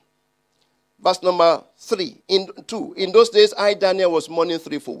long. Verse number 2. In those days, I, Daniel, was mourning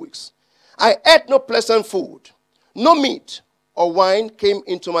 3 full weeks. I ate no pleasant food. No meat or wine came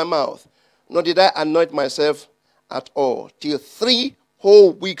into my mouth, nor did I anoint myself at all, till 3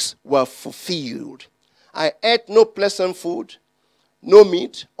 whole weeks were fulfilled. I ate no pleasant food, no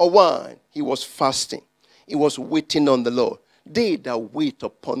meat or wine. He was fasting. He was waiting on the Lord. They that wait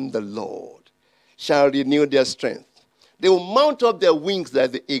upon the Lord shall renew their strength. They will mount up their wings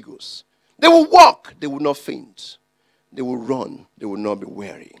like the eagles. They will walk, they will not faint. They will run, they will not be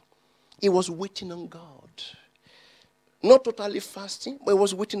weary. He was waiting on God. Not totally fasting, but he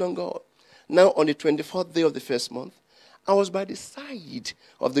was waiting on God. Now, on the 24th day of the first month, I was by the side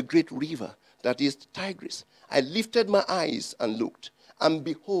of the great river, that is Tigris. I lifted my eyes and looked, and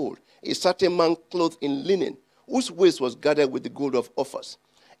behold, a certain man clothed in linen, whose waist was girded with the gold of Ophir.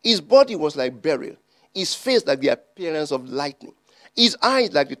 His body was like beryl, his face like the appearance of lightning, his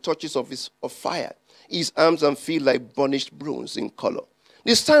eyes like the touches of fire, his arms and feet like burnished bronze in color.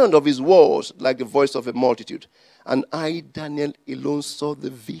 The sound of his words like the voice of a multitude. And I, Daniel, alone saw the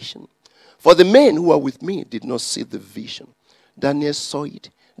vision. For the men who were with me did not see the vision. Daniel saw it.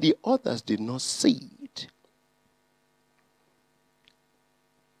 The others did not see it.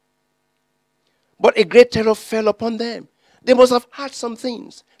 But a great terror fell upon them. They must have heard some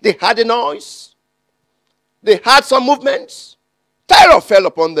things. They heard a noise. They heard some movements. Terror fell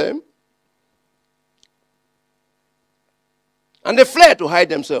upon them. And they fled to hide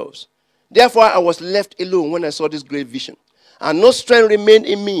themselves. Therefore I was left alone when I saw this great vision. And no strength remained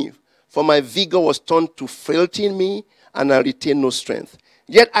in me, for my vigor was turned to frailty in me, and I retained no strength.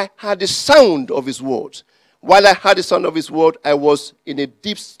 Yet I heard the sound of his words. While I heard the sound of his word, I was in a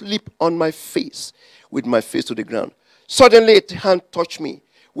deep sleep on my face, with my face to the ground. Suddenly a hand touched me,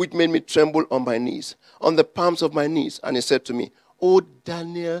 which made me tremble on my knees, on the palms of my knees. And he said to me, O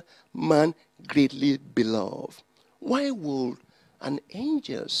Daniel, man greatly beloved, why would an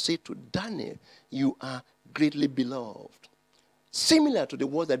angel say to Daniel, you are greatly beloved? Similar to the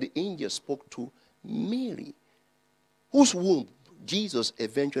word that the angel spoke to Mary, whose womb Jesus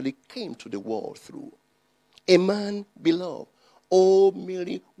eventually came to the world through. A man beloved. Oh,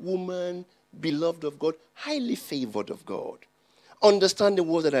 Mary, woman, beloved of God, highly favored of God. Understand the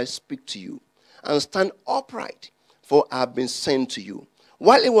word that I speak to you, and stand upright, for I have been sent to you.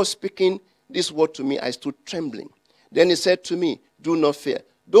 While he was speaking this word to me, I stood trembling. Then he said to me, do not fear.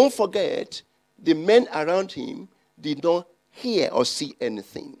 Don't forget, the men around him did not hear or see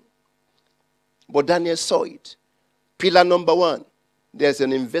anything. But Daniel saw it. Pillar number 1, there's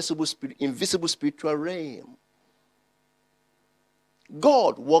an invisible spiritual realm.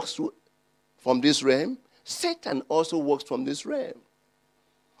 God walks from this realm. Satan also works from this realm.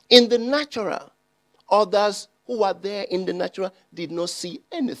 In the natural, others who were there in the natural did not see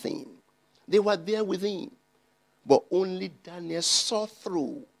anything. They were there within. But only Daniel saw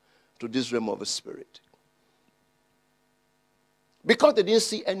through to this realm of the spirit. Because they didn't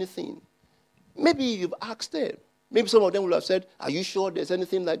see anything. Maybe you've asked them. Maybe some of them will have said, are you sure there's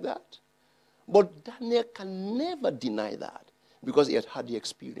anything like that? But Daniel can never deny that because he had had the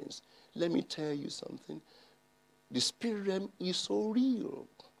experience. Let me tell you something. The spirit realm is so real.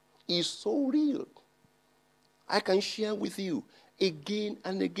 It's so real. I can share with you again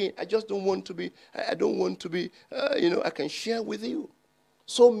and again. I just don't want to be, I don't want to be, I can share with you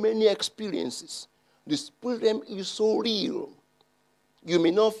so many experiences. The spirit realm is so real. You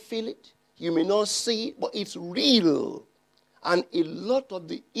may not feel it, you may not see it, but it's real. And a lot of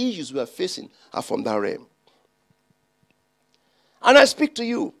the issues we are facing are from that realm. And I speak to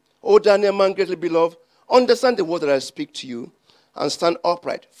you, O Daniel, man greatly beloved, understand the word that I speak to you, and stand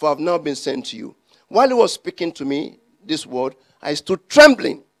upright, for I have now been sent to you. While he was speaking to me this word, I stood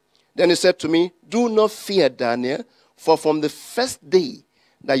trembling. Then he said to me, do not fear, Daniel, for from the first day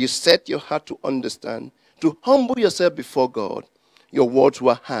that you set your heart to understand, to humble yourself before God, your words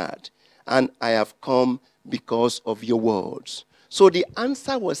were heard, and I have come because of your words. So the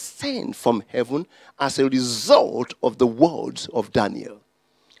answer was sent from heaven as a result of the words of Daniel.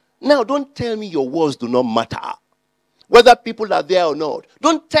 Now, don't tell me your words do not matter, whether people are there or not.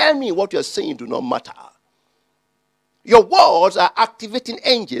 Don't tell me what you're saying do not matter. Your words are activating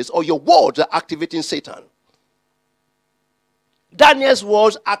angels, or your words are activating Satan. Daniel's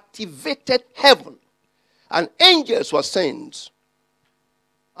words activated heaven, and angels were sent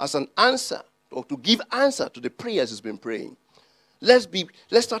as an answer, or to give answer to the prayers he's been praying. Let's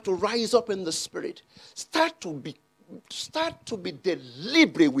start to rise up in the spirit. Start to be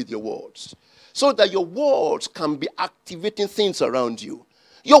deliberate with your words, so that your words can be activating things around you.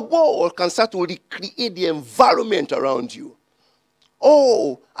 Your word can start to recreate the environment around you.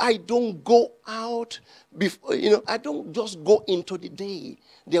 Oh, I don't go out before, I don't just go into the day.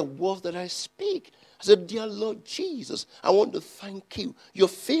 There are words that I speak. I said, dear Lord Jesus, I want to thank you. Your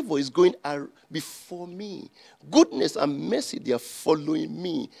favor is going before me. Goodness and mercy, they are following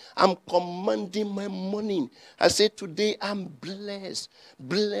me. I'm commanding my morning. I said, today I'm blessed.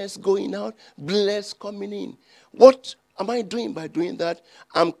 Blessed going out, blessed coming in. What am I doing by doing that?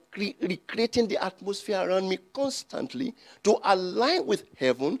 I'm recreating the atmosphere around me constantly to align with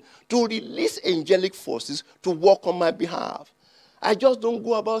heaven, to release angelic forces to work on my behalf. I just don't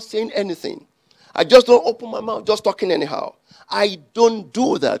go about saying anything. I just don't open my mouth just talking anyhow. I don't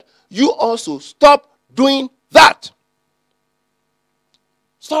do that. You also stop doing that.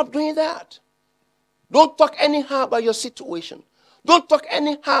 Stop doing that. Don't talk anyhow about your situation. Don't talk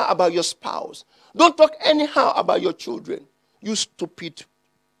anyhow about your spouse. Don't talk anyhow about your children. You stupid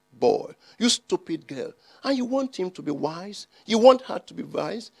boy. You stupid girl. And you want him to be wise. You want her to be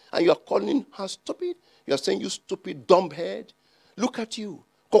wise. And you are calling her stupid. You are saying, you stupid dumb head. Look at you.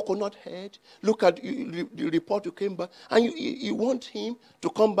 Coconut head. Look at the report you came back. And you want him to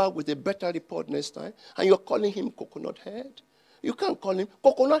come back with a better report next time. And you're calling him coconut head. You can't call him.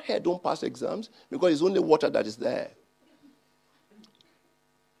 Coconut head don't pass exams because it's only water that is there.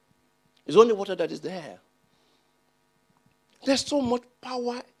 It's only water that is there. There's so much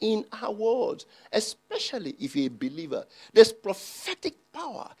power in our words, especially if you're a believer. There's prophetic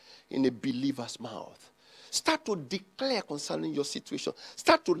power in a believer's mouth. Start to declare concerning your situation.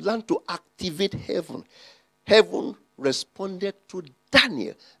 Start to learn to activate heaven. Heaven responded to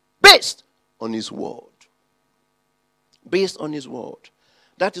Daniel based on his word. Based on his word.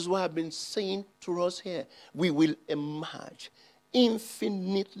 That is why I've been saying to us here, we will emerge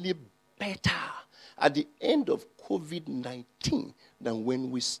infinitely better at the end of COVID-19 than when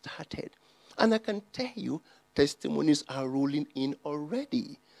we started. And I can tell you, testimonies are rolling in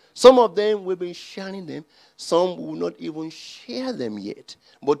already. Some of them we've been sharing them. Some will not even share them yet.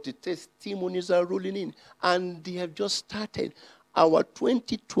 But the testimonies are rolling in. And they have just started. Our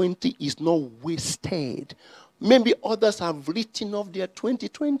 2020 is not wasted. Maybe others have written off their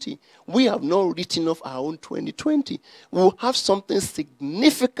 2020. We have not written off our own 2020. We'll have something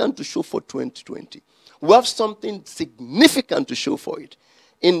significant to show for 2020. We'll have something significant to show for it.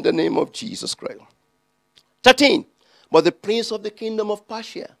 In the name of Jesus Christ. 13. But the prince of the kingdom of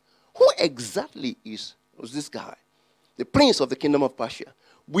Persia. Who exactly was this guy? The prince of the kingdom of Persia.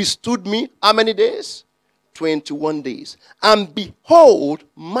 Withstood me how many days? 21 days. And behold,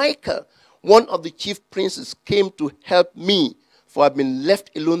 Michael, one of the chief princes, came to help me, for I've been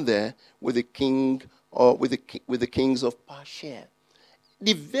left alone there with the king, or with the kings of Persia.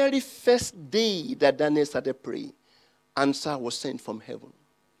 The very first day that Daniel started praying, answer was sent from heaven.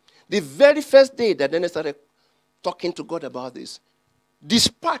 The very first day that Daniel started talking to God about this,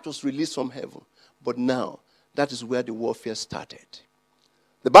 dispatch was released from heaven. But now, that is where the warfare started.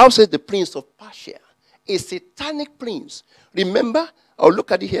 The Bible says the prince of Persia, a satanic prince. Remember, I'll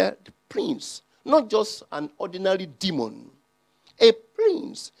look at it here, the prince, not just an ordinary demon. A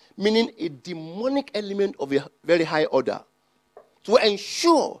prince, meaning a demonic element of a very high order, to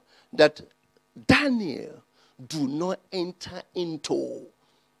ensure that Daniel do not enter into.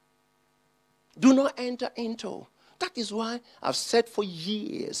 That is why I've said for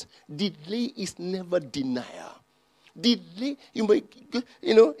years, delay is never denial. Delay, you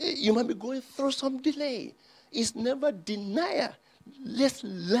might be going through some delay. It's never denial. Let's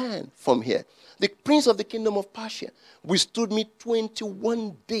learn from here. The prince of the kingdom of Persia withstood me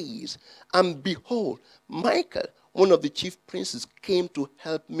 21 days, and behold, Michael, one of the chief princes, came to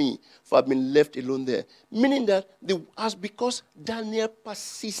help me, for I've been left alone there. Meaning that because Daniel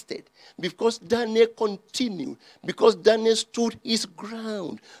persisted, because Daniel continued, because Daniel stood his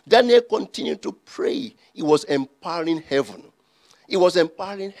ground, Daniel continued to pray, he was empowering heaven. He was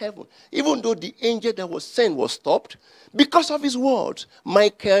empowering heaven. Even though the angel that was sent was stopped, because of his words,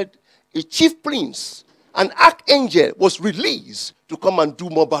 Michael, a chief prince, an archangel, was released to come and do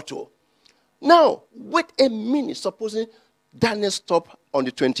more battle. Now, wait a minute. Supposing Daniel stopped on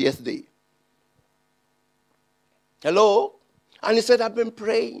the 20th day. Hello? And he said, I've been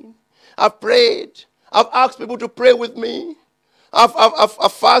praying. I've prayed. I've asked people to pray with me.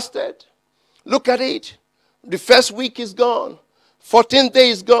 I've fasted. Look at it. The first week is gone. 14th day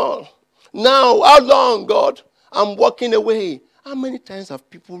is gone. Now, how long, God? I'm walking away. How many times have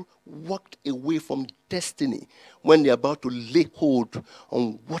people walked away from destiny when they're about to lay hold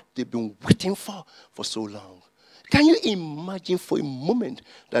on what they've been waiting for so long? Can you imagine for a moment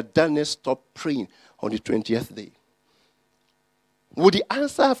that Daniel stopped praying on the 20th day? Would the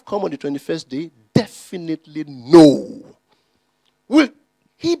answer have come on the 21st day? Definitely no. Will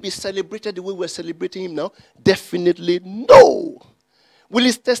he be celebrated the way we're celebrating him now? Definitely no. Will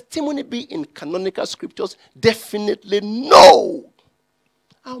his testimony be in canonical scriptures? Definitely no.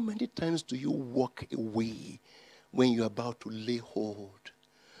 How many times do you walk away when you're about to lay hold?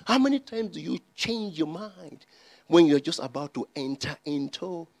 How many times do you change your mind when you're just about to enter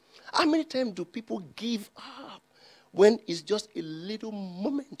into? How many times do people give up when it's just a little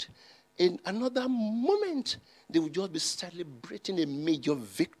moment? In another moment, they will just be celebrating a major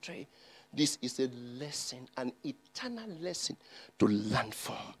victory. This is a lesson, an eternal lesson to learn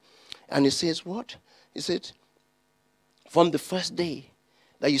from. And he says what? He said, from the first day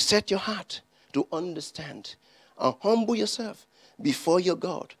that you set your heart to understand and humble yourself before your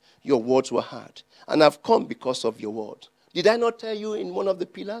God, your words were heard. And I've come because of your word. Did I not tell you in one of the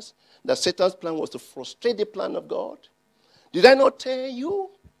pillars that Satan's plan was to frustrate the plan of God? Did I not tell you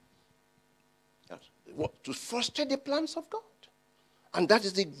to frustrate the plans of God? And that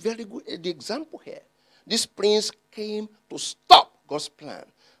is the very good the example here. This prince came to stop God's plan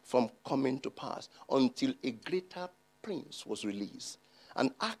from coming to pass until a greater prince was released.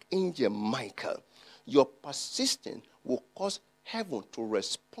 An archangel Michael, your persistence will cause heaven to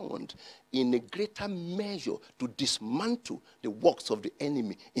respond in a greater measure to dismantle the works of the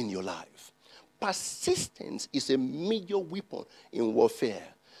enemy in your life. Persistence is a major weapon in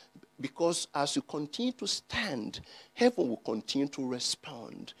warfare. Because as you continue to stand, heaven will continue to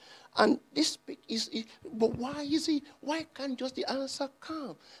respond. And this is, but why is it? Why can't just the answer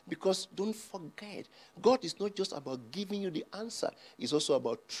come? Because don't forget, God is not just about giving you the answer. It's also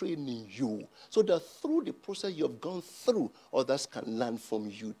about training you. So that through the process you have gone through, others can learn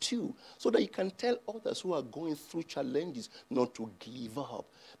from you too. So that you can tell others who are going through challenges not to give up.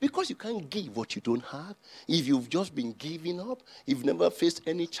 Because you can't give what you don't have. If you've just been giving up, you've never faced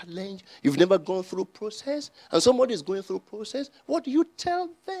any challenge, you've never gone through process, and somebody is going through process, what do you tell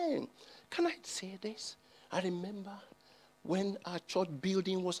them? Can I say this? I remember when our church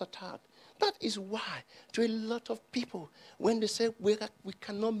building was attacked. That is why, to a lot of people, when they say we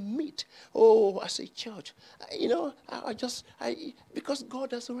cannot meet, as a church, because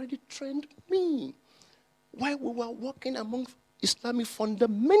God has already trained me. While we were walking among Islamic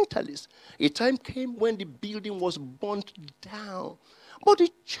fundamentalists, a time came when the building was burnt down. But the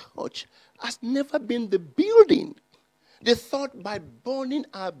church has never been the building. They thought by burning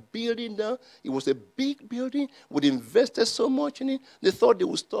our building down, it was a big building, we'd invested so much in it, they thought they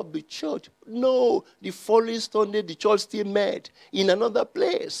would stop the church. No, the following Sunday, the church still met in another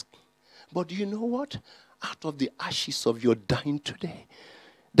place. But do you know what? Out of the ashes of your dying today,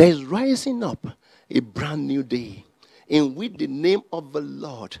 there is rising up a brand new day in which the name of the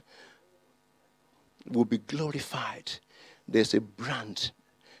Lord will be glorified. There's a brand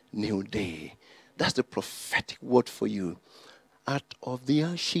new day. That's the prophetic word for you. Out of the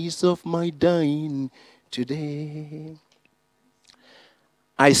ashes of my dying today,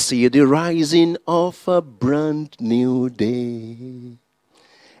 I see the rising of a brand new day,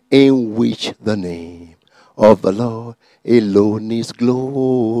 in which the name of the Lord alone is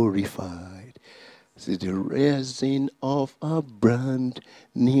glorified. See the rising of a brand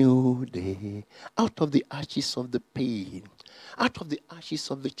new day. Out of the ashes of the pain, out of the ashes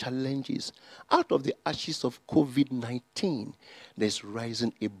of the challenges, out of the ashes of COVID-19, there's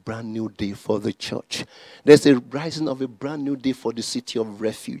rising a brand new day for the church. There's a rising of a brand new day for the city of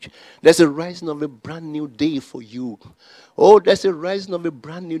refuge. There's a rising of a brand new day for you. Oh, there's a rising of a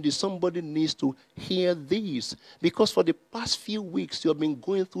brand new day. Somebody needs to hear this, because for the past few weeks you have been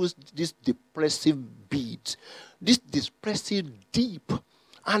going through this depressive beat, this depressive deep.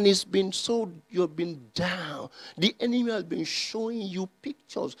 And it's been so, you've been down. The enemy has been showing you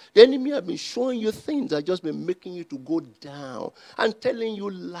pictures. The enemy has been showing you things that have just been making you to go down and telling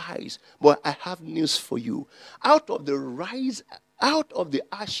you lies. But I have news for you. Out of the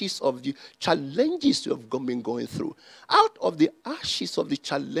ashes of the challenges you have been going through, out of the ashes of the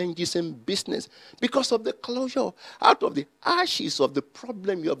challenges in business because of the closure, out of the ashes of the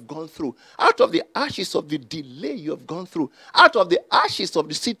problem you have gone through, out of the ashes of the delay you have gone through, out of the ashes of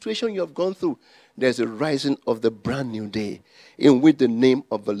the situation you have gone through, there's a rising of the brand new day in which the name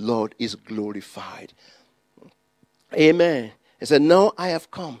of the Lord is glorified. Amen. He said, now I have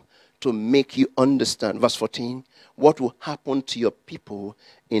come to make you understand, verse 14, what will happen to your people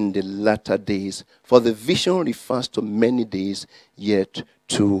in the latter days. For the vision refers to many days yet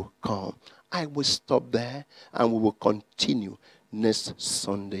to come. I will stop there and we will continue next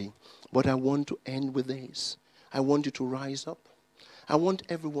Sunday. But I want to end with this. I want you to rise up. I want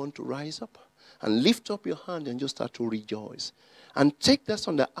everyone to rise up and lift up your hand and just start to rejoice. And take that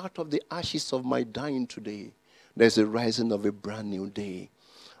on the out of the ashes of my dying today. There's a rising of a brand new day.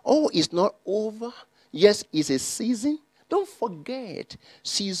 Oh, it's not over. Yes, it's a season. Don't forget,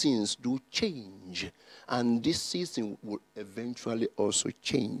 seasons do change. And this season will eventually also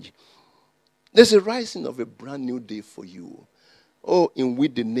change. There's a rising of a brand new day for you. Oh, in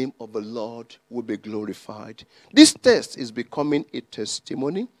which the name of the Lord will be glorified. This test is becoming a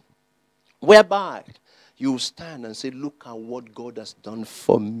testimony whereby you stand and say, look at what God has done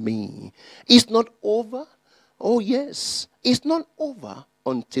for me. It's not over. Oh, yes. It's not over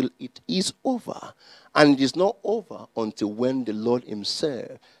until it is over. And it is not over until when the Lord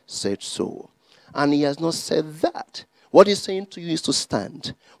himself said so. And he has not said that. What he's saying to you is to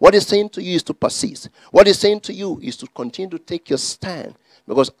stand. What he's saying to you is to persist. What he's saying to you is to continue to take your stand.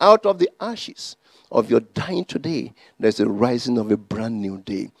 Because out of the ashes of your dying today, there's a rising of a brand new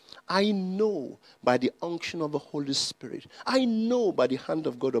day. I know by the unction of the Holy Spirit, I know by the hand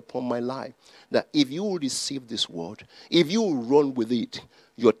of God upon my life, that if you will receive this word, if you will run with it,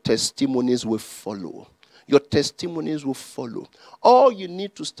 your testimonies will follow. Your testimonies will follow. All you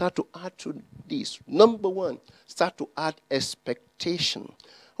need to start to add to this, number one, start to add expectation.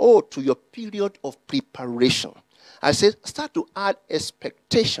 Oh, to your period of preparation. I said, start to add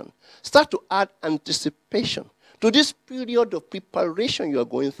expectation. Start to add anticipation to this period of preparation you are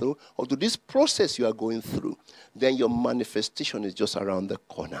going through, or to this process you are going through. Then your manifestation is just around the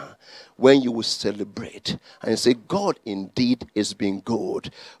corner, when you will celebrate and say, God indeed is being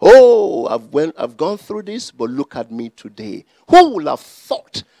good. Oh, I've gone through this, but look at me today. Who would have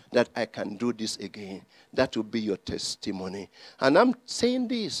thought that I can do this again? That will be your testimony. And I'm saying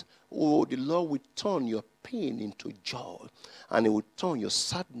this, oh, the Lord will turn your pain into joy, and it will turn your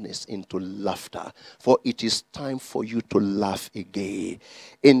sadness into laughter. For it is time for you to laugh again,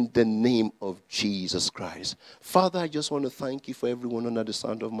 in the name of Jesus Christ. Father, I just want to thank you for everyone under the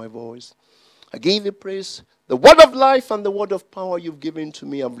sound of my voice. I give you praise. The word of life and the word of power you've given to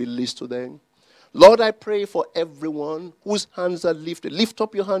me, I've released to them. Lord, I pray for everyone whose hands are lifted. Lift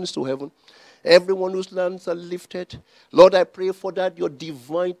up your hands to heaven. Everyone whose hands are lifted. Lord, I pray for that, your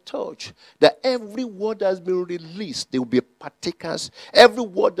divine touch, that every word that has been released, they will be partakers. Every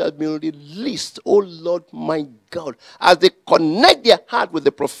word that has been released, oh Lord, my God, as they connect their heart with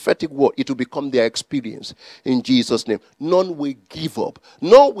the prophetic word, it will become their experience in Jesus' name. None will give up.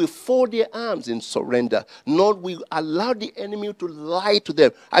 None will fold their arms in surrender. None will allow the enemy to lie to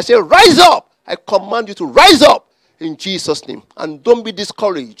them. I say, rise up. I command you to rise up in Jesus' name. And don't be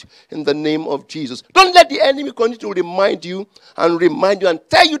discouraged in the name of Jesus. Don't let the enemy continue to remind you and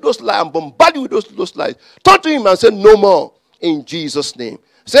tell you those lies and bombard you with those lies. Turn to him and say, no more in Jesus' name.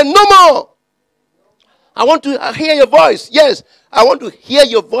 Say, no more. I want to hear your voice. Yes, I want to hear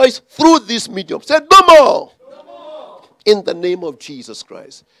your voice through this medium. Say, no more. No more. In the name of Jesus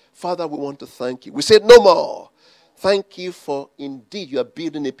Christ. Father, we want to thank you. We say, no more. Thank you for indeed you are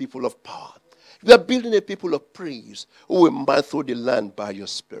building a people of power. You are building a people of praise who will march through the land by your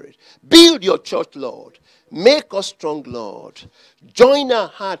Spirit. Build your church, Lord. Make us strong, Lord. Join our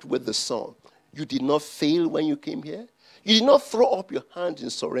heart with the Son. You did not fail when you came here. You did not throw up your hands in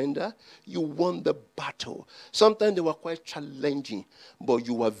surrender. You won the battle. Sometimes they were quite challenging, but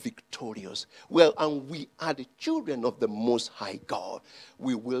you were victorious. Well, and we are the children of the Most High God.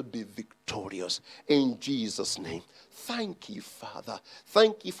 We will be victorious in Jesus' name. Thank you, Father.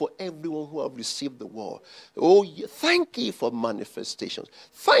 Thank you for everyone who have received the word. Oh, thank you for manifestations.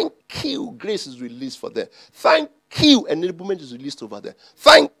 Thank you. Grace is released for them. Thank you. Enablement is released over there.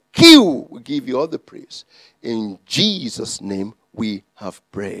 Thank you. We give you all the praise. In Jesus' name we have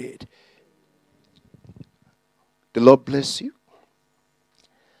prayed. The Lord bless you.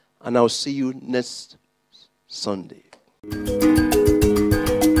 And I'll see you next Sunday.